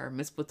some her.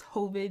 Miss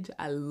Potovich,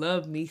 I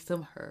loved me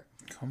some her.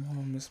 Come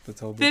on, Miss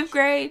Potovich. Fifth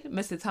grade,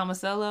 Mr.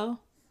 Tomasello.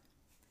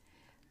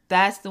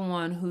 That's the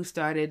one who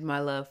started my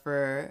love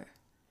for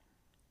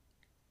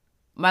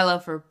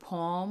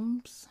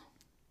poems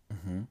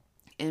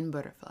and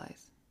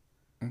butterflies.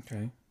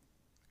 Okay.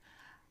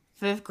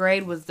 Fifth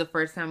grade was the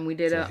first time we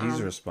did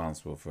he's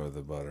responsible for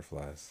the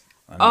butterflies.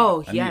 I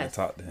need to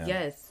talk to him.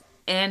 Yes,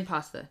 and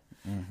pasta.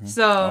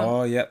 So.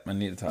 Oh, yep. I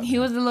need to talk to him. He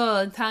was a little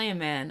Italian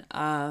man.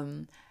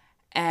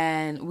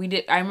 And we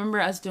did. I remember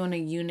us doing a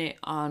unit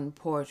on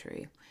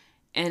poetry,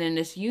 and in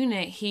this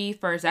unit,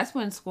 that's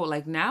when school.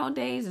 Like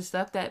nowadays, the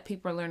stuff that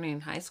people are learning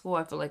in high school,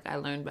 I feel like I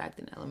learned back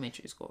in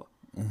elementary school.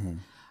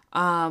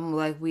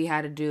 Like we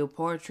had to do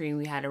poetry and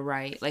we had to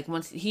write. Like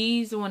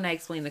he's the one that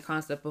explained the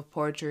concept of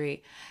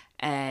poetry.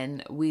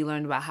 And we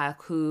learned about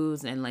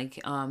haikus and like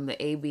the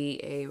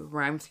ABA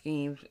rhyme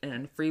schemes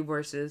and free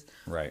verses.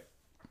 Right.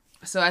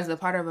 So as a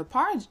part of a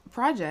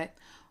project,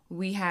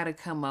 we had to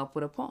come up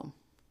with a poem.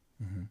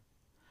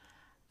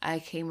 I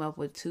came up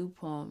with 2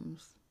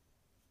 poems.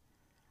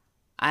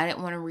 I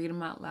didn't want to read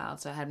them out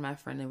loud, so I had my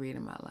friend to read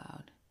them out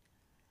loud.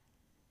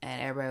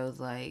 And everybody was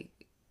like,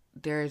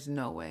 there's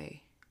no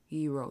way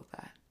you wrote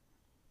that.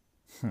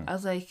 I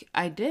was like,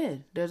 I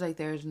did.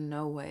 There's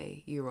no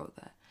way you wrote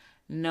that.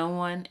 No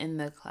one in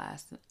the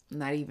class,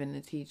 not even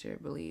the teacher,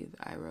 believed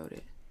I wrote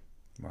it.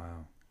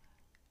 Wow.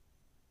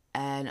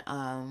 And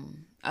I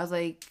was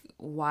like,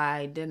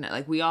 why didn't I?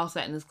 Like, we all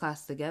sat in this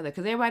class together.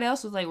 Because everybody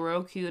else was, like,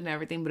 real cute and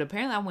everything. But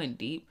apparently I went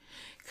deep.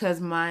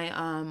 Because my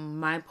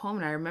poem,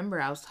 and I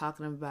remember I was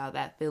talking about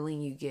that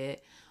feeling you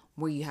get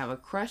where you have a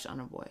crush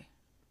on a boy.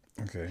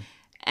 Okay.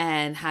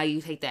 And how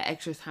you take that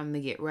extra time to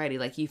get ready.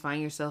 Like, you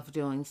find yourself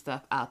doing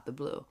stuff out the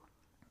blue.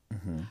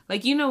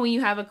 Like, you know, when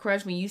you have a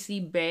crush, when you see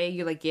Bae,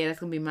 you're like, yeah,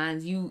 that's gonna be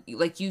mine.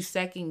 You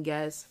second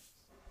guess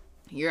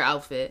your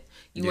outfit.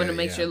 You want to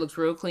make sure it looks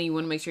real clean. You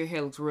want to make sure your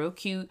hair looks real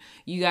cute.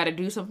 You got to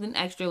do something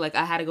extra. Like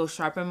I had to go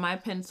sharpen my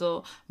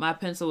pencil. My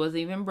pencil wasn't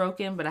even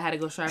broken, but I had to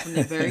go sharpen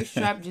it very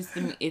sharp just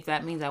to, if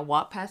that means I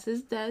walk past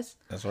his desk.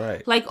 That's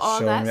right. Like all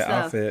Show that him your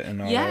stuff. Outfit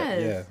and all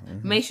that. Yeah.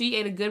 Mm-hmm. Make sure you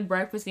ate a good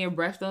breakfast and your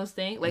breath don't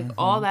stink. Like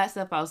all that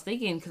stuff I was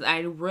thinking because I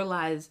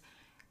realized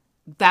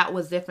that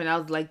was different. I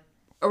was like,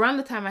 around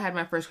the time I had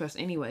my first crush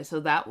anyway. So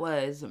that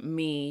was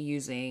me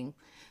using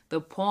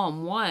the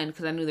poem, one,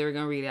 because I knew they were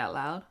going to read it out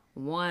loud.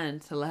 One,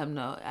 to let him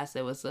know. I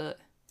said, what's up?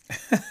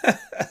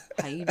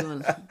 How you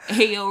doing?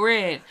 Hey, yo,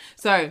 Red.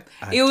 Sorry.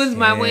 It was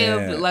my way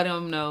of letting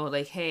him know,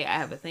 like, hey, I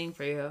have a thing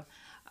for you.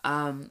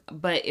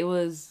 But it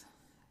was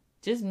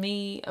just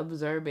me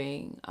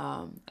observing,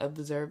 yes.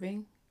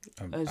 Observing.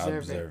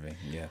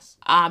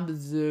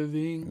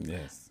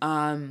 Yes.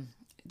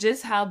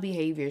 Just how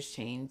behaviors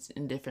change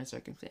in different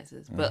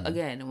circumstances. But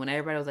again, when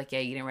everybody was like, yeah,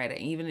 you didn't write it,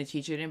 even the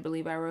teacher didn't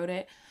believe I wrote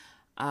it,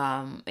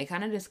 it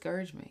kind of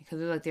discouraged me because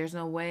they're like, there's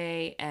no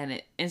way.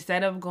 And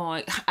instead of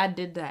going, I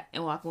did that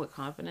and walking with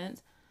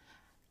confidence,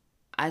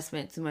 I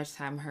spent too much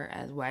time hurt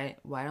as why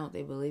don't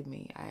they believe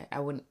me? I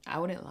wouldn't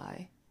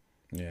lie.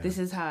 Yeah. This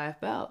is how I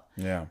felt.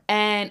 Yeah.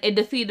 And it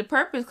defeated the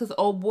purpose because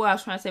old boy I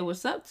was trying to say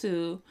what's up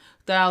to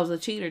thought I was a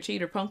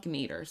cheater, pumpkin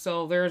eater.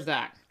 So there's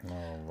that.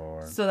 Oh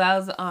Lord. So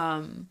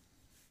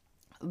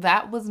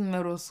that was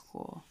middle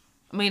school.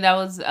 I mean, that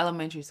was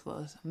elementary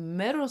school.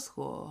 Middle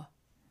school,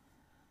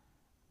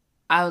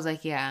 I was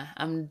like, yeah,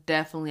 I'm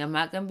not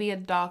going to be a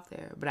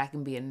doctor, but I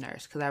can be a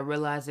nurse. Because I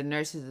realized that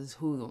nurses is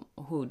who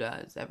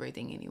does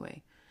everything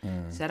anyway.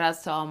 Shout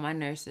outs to all my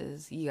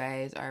nurses. You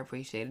guys are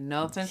appreciated.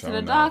 No offense to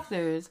the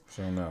doctors.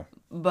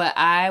 But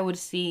I would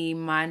see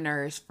my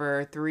nurse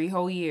for 3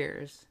 whole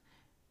years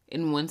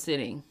in one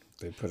sitting.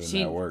 They put in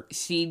that work.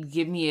 She'd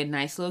give me a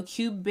nice little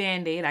cute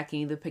Band-Aid. I can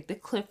either pick the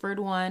Clifford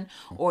one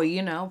or,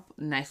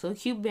 nice little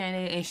cute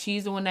Band-Aid. And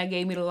she's the one that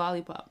gave me the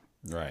lollipop.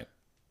 Right.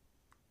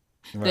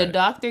 The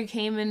doctor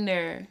came in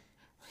there,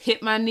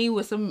 hit my knee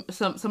with some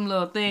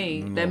little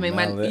thing that made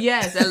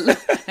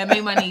that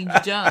made my knee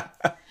jump.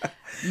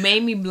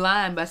 Made me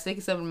blind by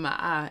sticking something in my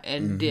eye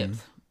and dipped.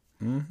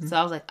 Mm-hmm. So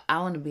I was like, I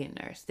want to be a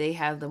nurse. They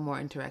have the more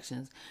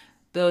interactions.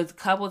 Those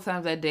couple of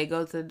times I did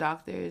go to the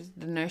doctors,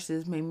 the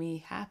nurses made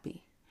me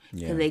happy.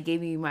 Because they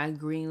gave me my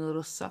green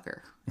little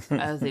sucker,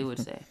 as they would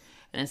say.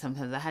 And then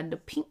sometimes I had the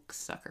pink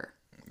sucker.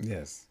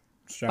 Yes.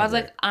 But I was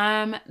like,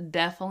 I'm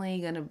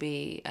definitely going to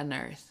be a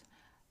nurse.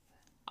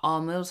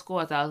 All middle school,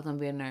 I thought I was going to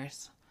be a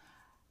nurse.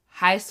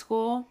 High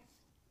school,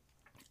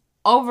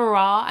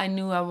 overall, I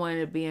knew I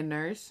wanted to be a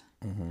nurse.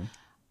 Mm-hmm.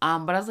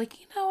 But I was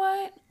like, you know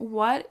what?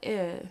 What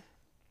if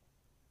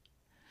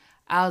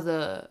I was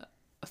a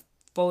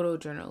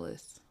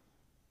photojournalist?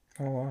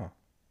 Oh, wow.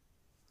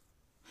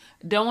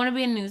 Don't want to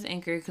be a news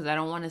anchor because I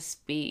don't want to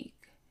speak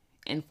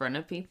in front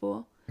of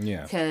people.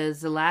 Yeah.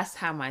 Because the last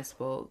time I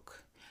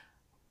spoke,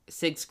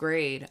 6th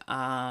grade,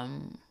 I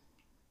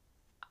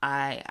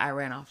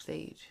ran off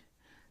stage.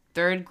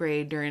 3rd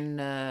grade during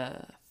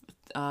the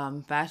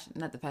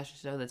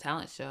the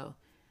talent show,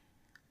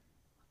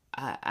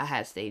 I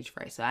had stage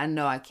fright. So I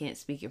know I can't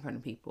speak in front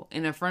of people.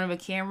 And in front of a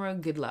camera,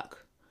 good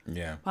luck.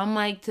 Yeah. I'm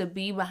like, to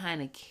be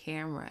behind a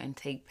camera and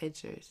take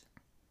pictures.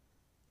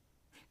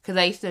 Because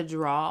I used to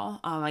draw.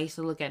 I used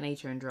to look at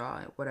nature and draw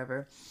it,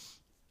 whatever.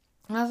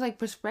 And I was like,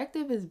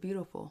 perspective is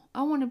beautiful.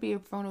 I want to be a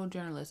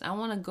photojournalist. I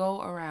want to go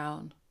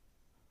around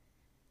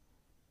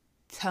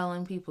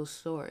telling people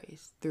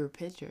stories through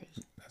pictures.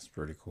 That's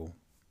pretty cool.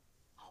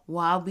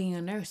 While being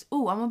a nurse.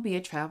 Ooh, I'm going to be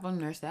a travel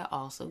nurse that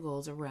also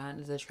goes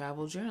around as a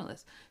travel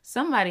journalist.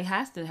 Somebody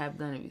has to have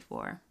done it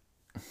before.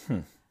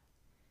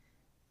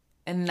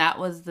 And that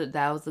was the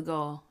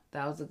goal.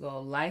 That was the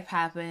goal. Life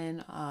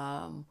happened.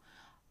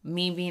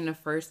 Me being a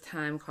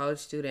first-time college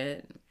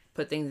student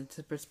put things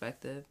into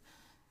perspective.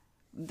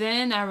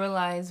 Then I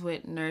realized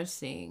with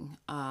nursing,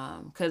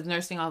 because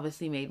nursing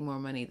obviously made more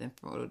money than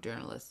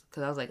photojournalists.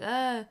 Because I was like,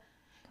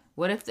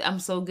 what if I'm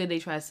so good they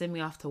try to send me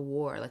off to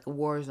war, like a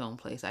war zone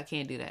place? I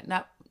can't do that.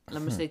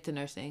 Let me stick to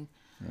nursing.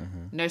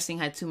 Mm-hmm. Nursing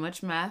had too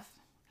much math,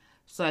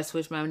 so I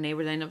switched my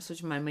majors. I ended up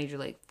switching my major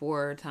like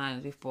 4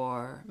 times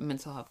before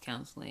mental health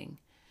counseling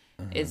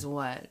is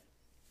what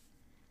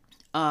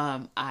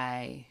I'm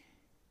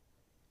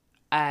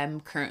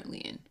currently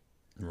in.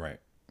 Right.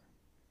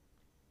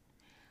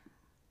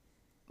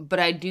 But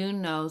I do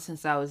know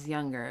since I was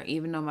younger,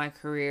 even though my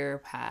career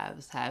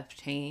paths have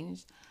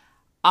changed,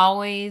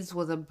 always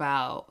was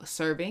about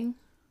serving,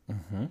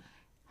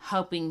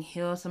 helping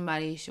heal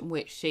somebody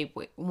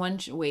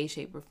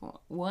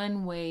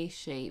one way,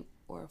 shape,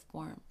 or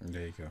form.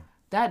 There you go.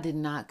 That did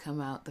not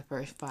come out the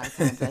first 5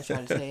 times I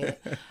tried to say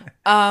it.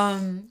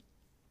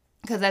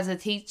 Because as a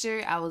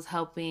teacher, I was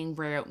helping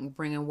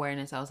bring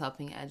awareness. I was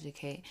helping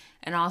educate.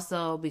 And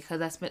also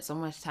because I spent so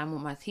much time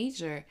with my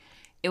teacher,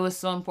 it was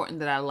so important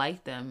that I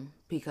liked them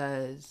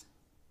because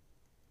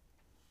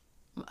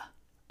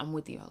I'm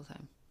with you all the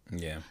time.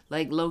 Yeah.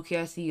 Like, low-key,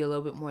 I see you a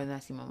little bit more than I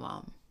see my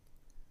mom.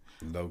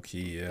 Low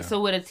key, yeah. So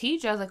with a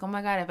teacher, I was like, oh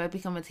my God, if I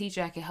become a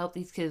teacher, I can help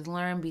these kids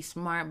learn, be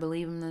smart,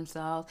 believe in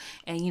themselves.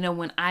 And, you know,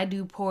 when I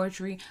do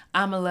poetry,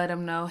 I'm going to let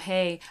them know,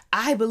 hey,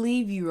 I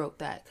believe you wrote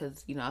that.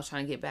 Because, you know, I was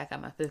trying to get back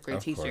at my 5th grade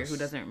teacher who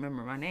doesn't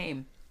remember my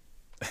name.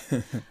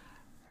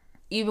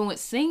 Even with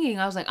singing,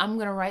 I was like, I'm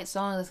going to write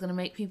songs that's going to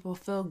make people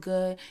feel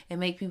good and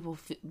make people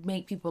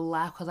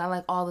laugh. Because I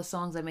like all the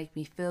songs that make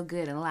me feel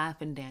good and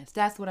laugh and dance.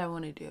 That's what I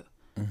want to do.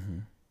 Mm-hmm.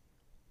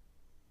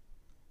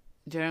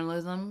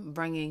 Journalism,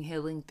 bringing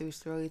healing through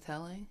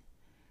storytelling,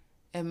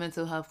 and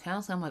mental health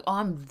counseling. I'm like, oh,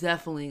 I'm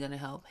definitely going to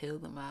help heal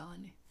the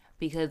mind,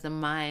 because the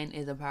mind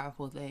is a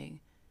powerful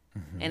thing.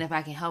 Mm-hmm. And if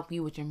I can help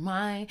you with your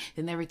mind,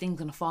 then everything's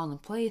going to fall in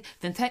place.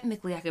 Then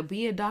technically I could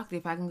be a doctor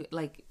if I can,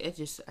 like, I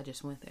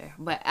just went there.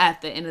 But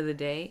at the end of the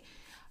day,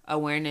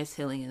 awareness,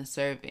 healing, and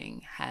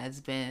serving has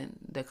been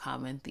the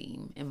common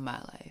theme in my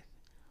life.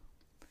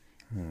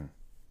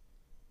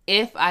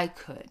 If I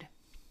could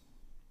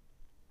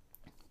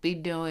be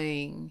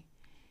doing...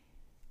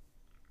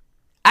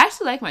 I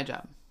actually like my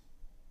job.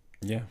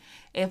 Yeah.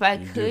 If I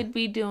could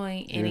be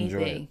doing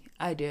anything,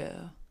 I do.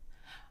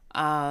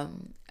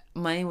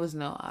 Money was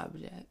no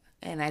object,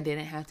 and I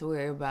didn't have to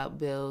worry about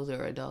bills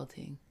or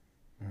adulting.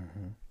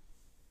 Mm-hmm.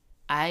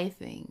 I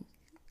think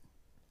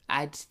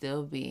I'd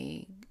still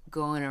be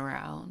going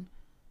around,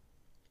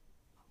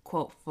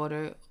 quote,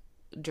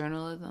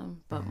 photojournalism,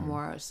 but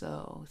more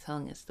so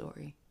telling a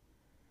story.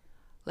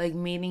 Like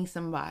meeting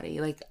somebody,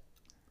 like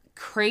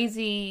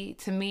crazy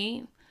to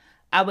me.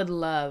 I would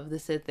love to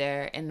sit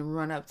there and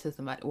run up to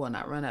somebody. Well,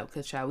 not run up,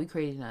 because, child, we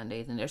crazy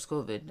nowadays and there's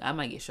COVID. I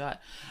might get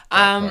shot.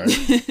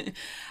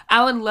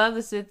 I would love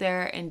to sit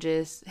there and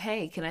just,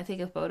 hey, can I take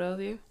a photo of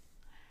you?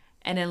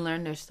 And then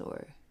learn their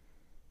story.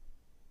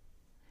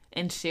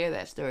 And share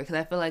that story. Because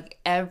I feel like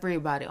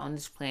everybody on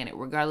this planet,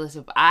 regardless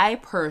if I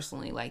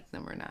personally like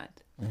them or not,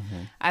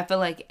 I feel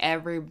like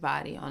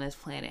everybody on this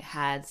planet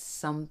had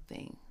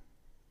something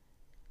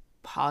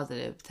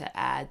positive to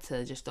add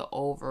to just the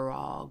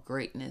overall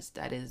greatness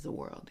that is the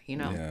world, you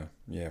know?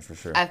 Yeah, for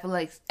sure. I feel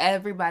like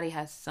everybody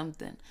has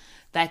something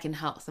that can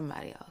help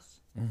somebody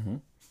else. Mm-hmm.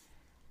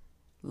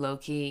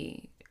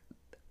 Low-key,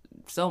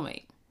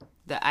 soulmate,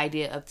 the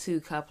idea of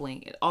two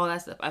coupling, all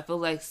that stuff. I feel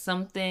like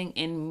something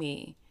in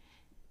me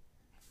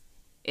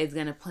is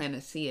going to plant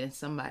a seed in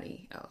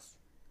somebody else.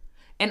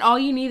 And all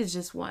you need is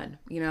just one,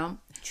 you know?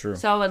 True.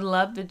 So I would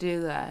love to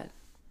do that.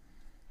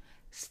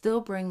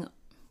 Still bring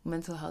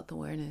mental health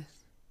awareness.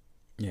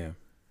 Yeah.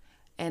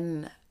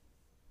 And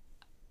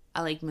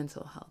I like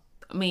mental health.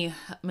 I mean,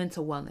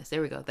 mental wellness.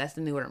 There we go. That's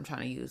the new word I'm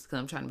trying to use, because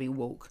I'm trying to be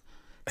woke.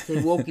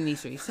 Say woke in these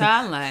streets. So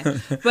I'm like,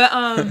 but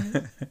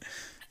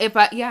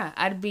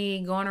I'd be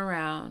going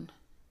around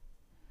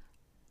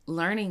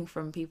learning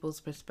from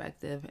people's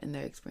perspective and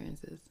their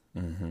experiences,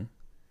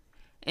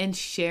 and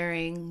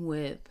sharing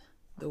with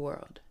the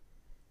world.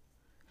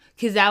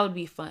 Because that would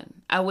be fun.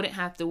 I wouldn't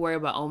have to worry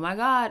about, oh my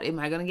God, am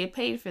I going to get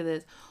paid for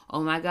this?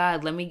 Oh my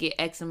God, let me get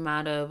X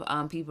amount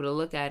of people to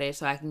look at it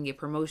so I can get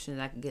promotions,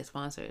 I can get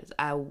sponsors.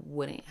 I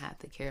wouldn't have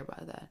to care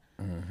about that.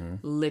 Mm-hmm.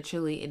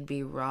 Literally, it'd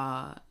be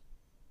raw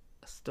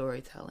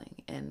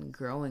storytelling and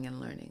growing and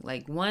learning.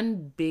 Like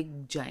one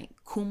big giant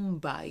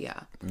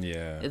kumbaya.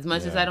 Yeah. As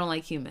much as I don't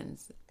like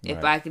humans,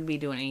 if I could be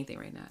doing anything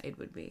right now, it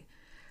would be.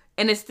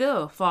 And it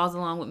still falls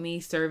along with me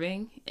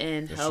serving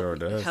and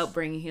help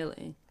bring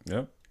healing.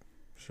 Yep.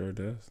 Sure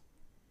does.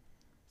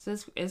 So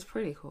it's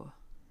pretty cool.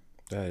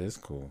 That is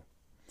cool.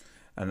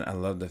 And I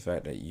love the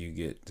fact that you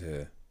get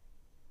to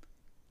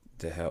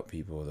help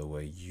people the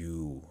way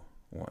you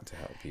want to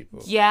help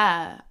people.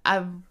 Yeah,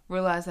 I've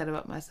realized that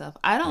about myself.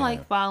 I don't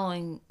like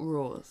following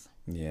rules.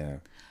 Yeah.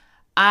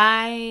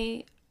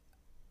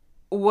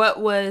 What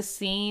was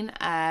seen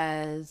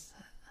as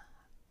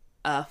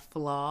a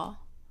flaw,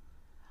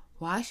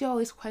 why should you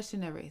always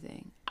question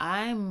everything?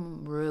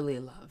 I'm really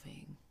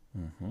loving.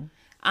 Mm-hmm.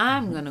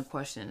 I'm going to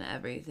question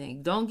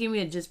everything. Don't give me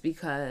a just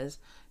because.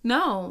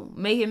 No,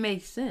 make it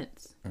make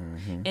sense.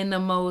 Mm-hmm. In the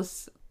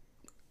most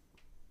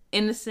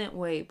innocent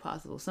way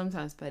possible.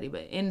 Sometimes petty,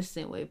 but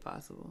innocent way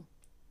possible.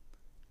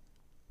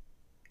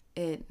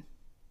 I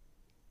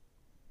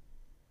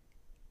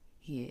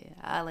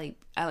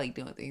like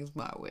doing things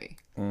my way.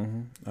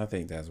 Mm-hmm. I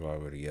think that's why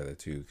we're together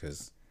too,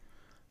 because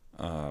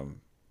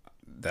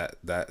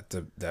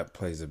that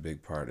plays a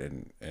big part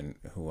in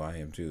who I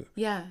am too.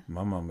 Yeah.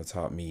 My mama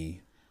taught me.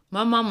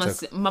 My mama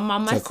said.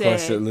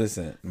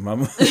 Listen,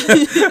 mama.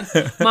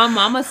 My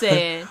mama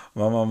said.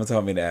 My mama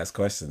taught me to ask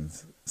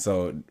questions.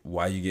 So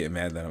why you getting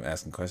mad that I'm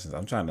asking questions?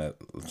 I'm trying to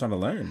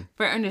learn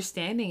for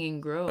understanding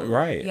and growth.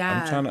 Right.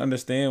 Yeah. I'm trying to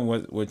understand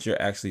what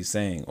you're actually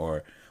saying,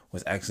 or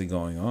what's actually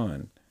going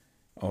on,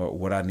 or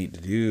what I need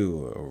to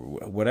do,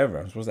 or whatever.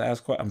 I'm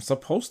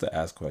supposed to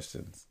ask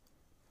questions.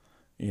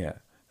 Yeah.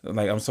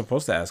 Like I'm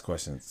supposed to ask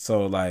questions.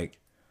 So like,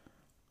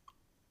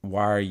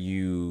 why are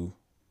you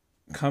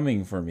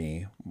coming for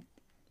me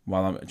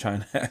while I'm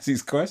trying to ask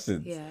these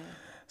questions? Yeah.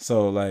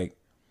 So like,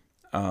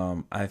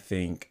 I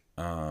think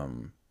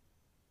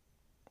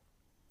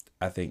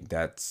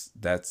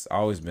that's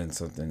always been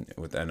something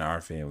within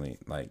our family.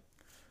 Like,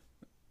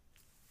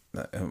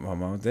 My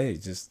mom's day.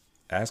 Just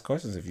ask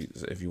questions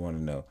if you want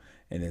to know.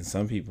 And then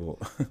some people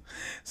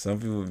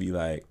be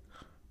like,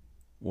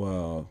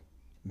 well,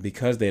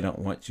 because they don't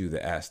want you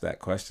to ask that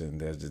question,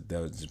 they'll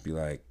just be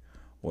like,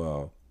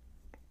 well,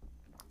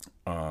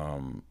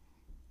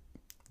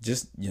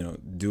 just,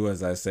 do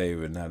as I say,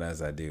 but not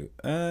as I do.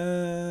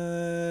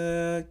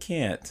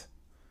 Can't.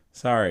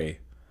 Sorry.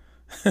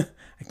 I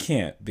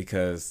can't,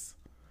 because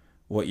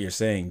what you're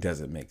saying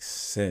doesn't make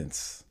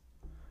sense.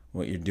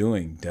 What you're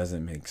doing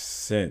doesn't make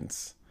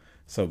sense.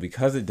 So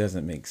because it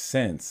doesn't make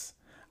sense,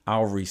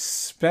 I'll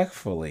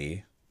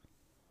respectfully,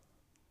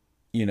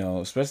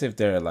 especially if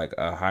they're like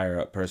a higher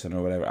up person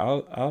or whatever,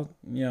 I'll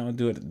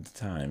do it at the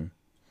time.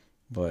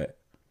 But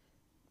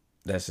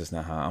that's just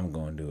not how I'm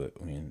going to do it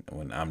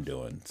when I'm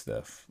doing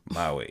stuff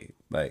my way.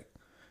 Like,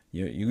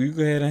 you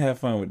go ahead and have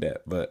fun with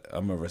that, but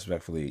I'm going to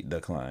respectfully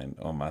decline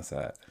on my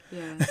side.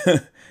 Yeah.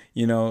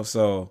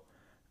 So,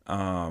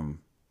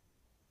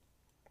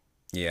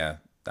 yeah,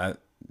 I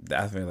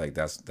feel like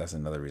that's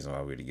another reason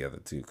why we're together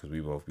too, because we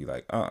both be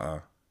like,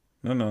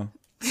 no,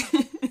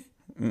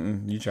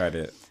 you tried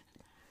it.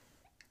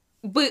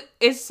 But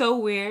it's so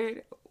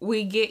weird.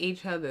 We get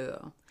each other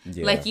though.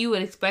 Yeah. Like, you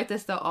would expect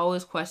us to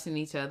always question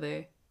each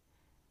other.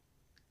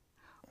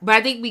 But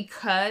I think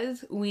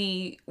because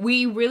we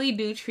really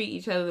do treat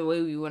each other the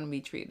way we want to be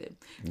treated.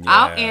 Yeah.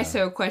 I'll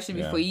answer a question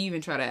before you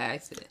even try to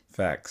ask it.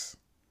 Facts.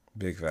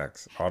 Big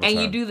facts. All the time.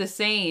 And you do the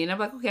same. And I'm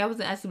like, okay, I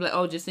wasn't asking,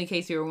 like, just in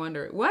case you were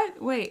wondering.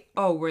 What? Wait.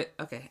 Oh,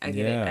 okay. I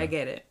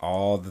get it.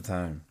 All the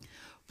time.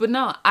 But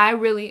no,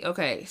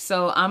 okay.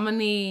 So I'm going to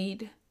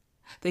need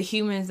the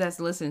humans that's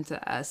listening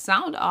to us.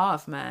 Sound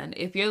off, man.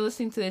 If you're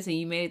listening to this and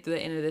you made it to the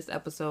end of this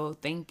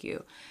episode, thank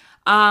you.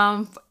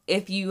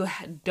 If you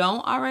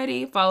don't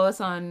already, follow us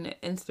on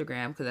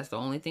Instagram, because that's the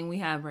only thing we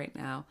have right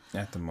now.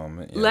 At the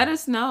moment, yeah. Let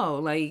us know,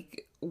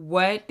 like,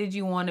 what did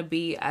you want to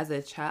be as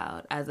a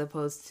child as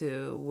opposed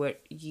to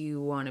what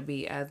you want to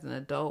be as an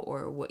adult,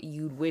 or what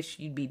you wish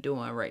you'd be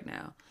doing right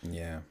now.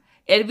 Yeah.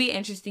 It'd be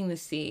interesting to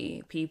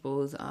see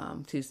people's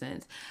 2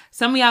 cents.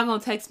 Some of y'all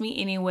gonna text me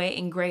anyway,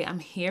 and great, I'm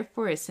here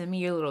for it. Send me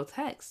your little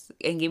text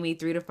and give me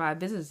 3 to 5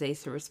 business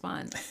days to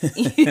respond.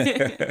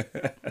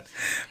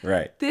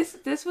 Right.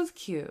 This was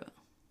cute.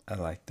 I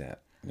like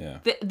that. Yeah.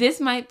 This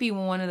might be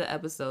one of the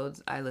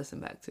episodes I listen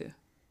back to.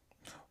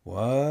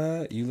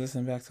 What? You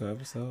listen back to an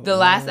episode? The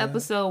last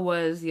episode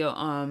was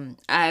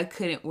I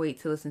couldn't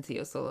wait to listen to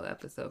your solo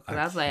episode, because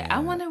I was like, I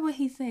wonder what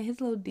he's saying, his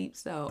little deep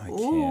stuff.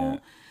 Ooh.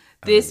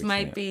 This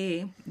might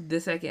be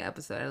the second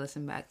episode I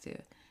listen back to.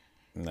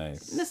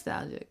 Nice.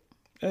 Nostalgic.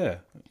 Yeah,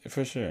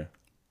 for sure.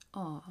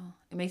 Oh,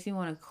 it makes me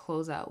want to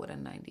close out with a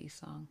 90s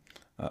song.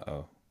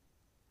 Uh-oh.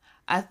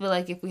 I feel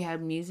like if we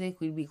had music,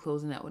 we'd be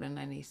closing out with a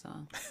 90s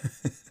song.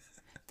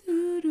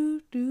 Do,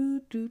 do,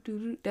 do, do, do,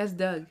 do. That's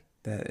Doug.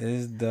 That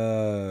is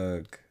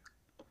Doug.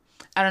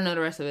 I don't know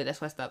the rest of it.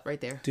 That's why I stopped right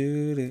there.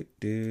 Do, do,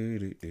 do,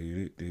 do,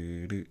 do,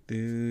 do,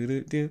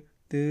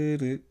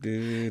 do,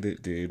 do,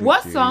 do.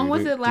 What song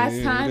was it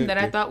last time that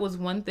I thought was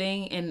one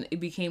thing and it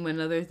became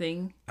another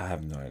thing? I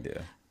have no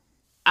idea.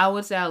 I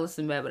would say I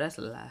listened back, but that's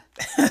a lie.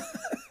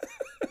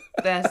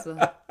 That's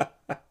a...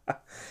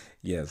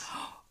 Yes.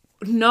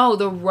 No,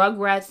 the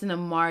Rugrats and the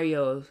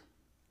Marios.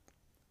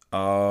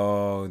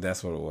 Oh,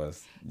 that's what it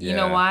was. Yeah. You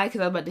know why?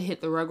 Because I was about to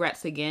hit the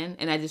Rugrats again,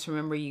 and I just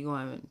remember you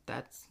going,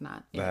 that's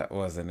not it. That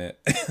wasn't it.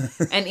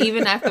 And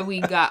even after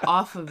we got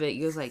off of it,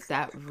 you was like,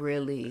 that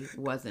really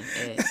wasn't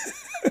it.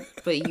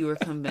 But you were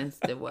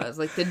convinced it was.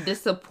 Like, the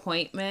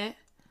disappointment.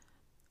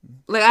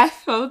 Like, I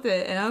felt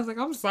it, and I was like,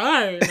 I'm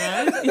sorry,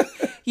 man.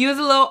 You was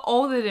a little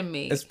older than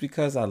me. It's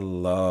because I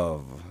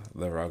love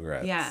the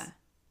Rugrats. Yeah.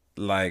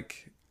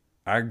 Like,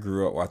 I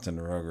grew up watching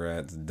the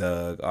Rugrats,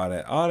 Doug,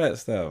 all that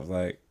stuff.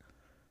 Like,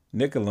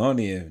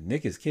 Nickelodeon,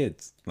 Nick is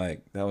Kids.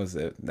 Like, that was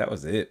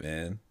it,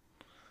 man.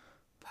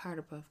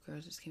 Powerpuff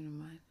Girls just came to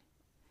mind.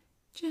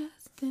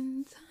 Just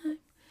in time.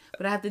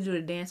 But I have to do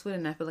the dance with it,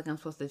 and I feel like I'm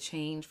supposed to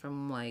change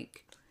from,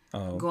 like,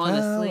 going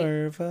to sleep.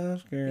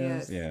 Powerpuff Girls.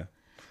 Yes. Yeah.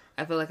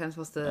 I feel like I'm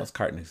supposed to... That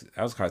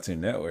was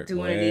Cartoon Network. Do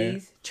one of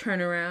these,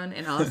 turn around,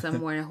 and all of a sudden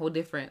I'm wearing a whole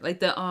different...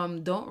 Like the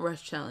Don't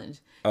Rush Challenge.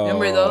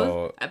 Remember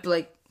those? I'd be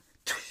like...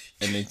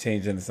 And they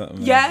change into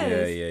something yes.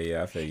 else.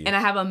 Yeah, I feel you. And I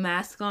have a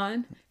mask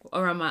on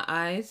around my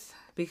eyes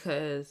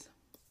because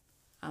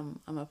I'm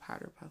a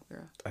Powerpuff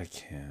Girl. I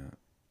can't.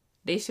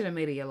 They should have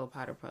made a yellow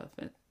Powerpuff.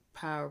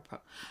 Powerpuff.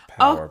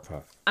 Oh,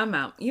 I'm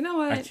out. You know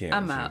what? I can't.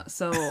 I'm out.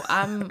 So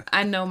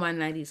I know my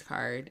 90s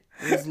card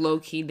was low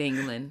key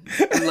dangling.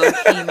 Low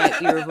key might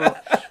be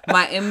revoked.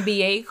 My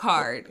NBA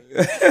card.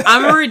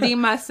 I'm gonna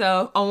redeem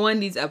myself on one of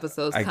these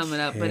episodes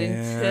coming up. But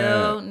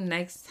until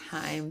next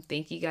time,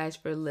 thank you guys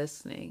for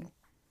listening.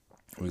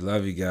 We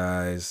love you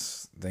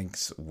guys.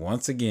 Thanks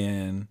once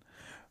again.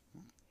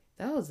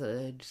 That was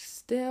a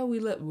still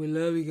we love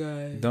you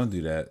guys. Don't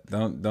do that.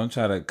 Don't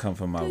try to come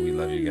for my we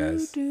love you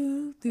guys.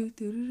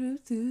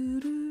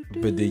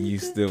 But then you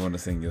still want to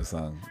sing your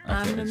song.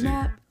 I'm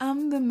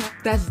the map.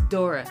 That's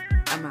Dora.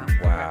 I'm out.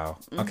 Wow.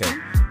 Okay.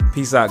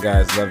 Peace out,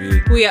 guys. Love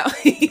you. We out.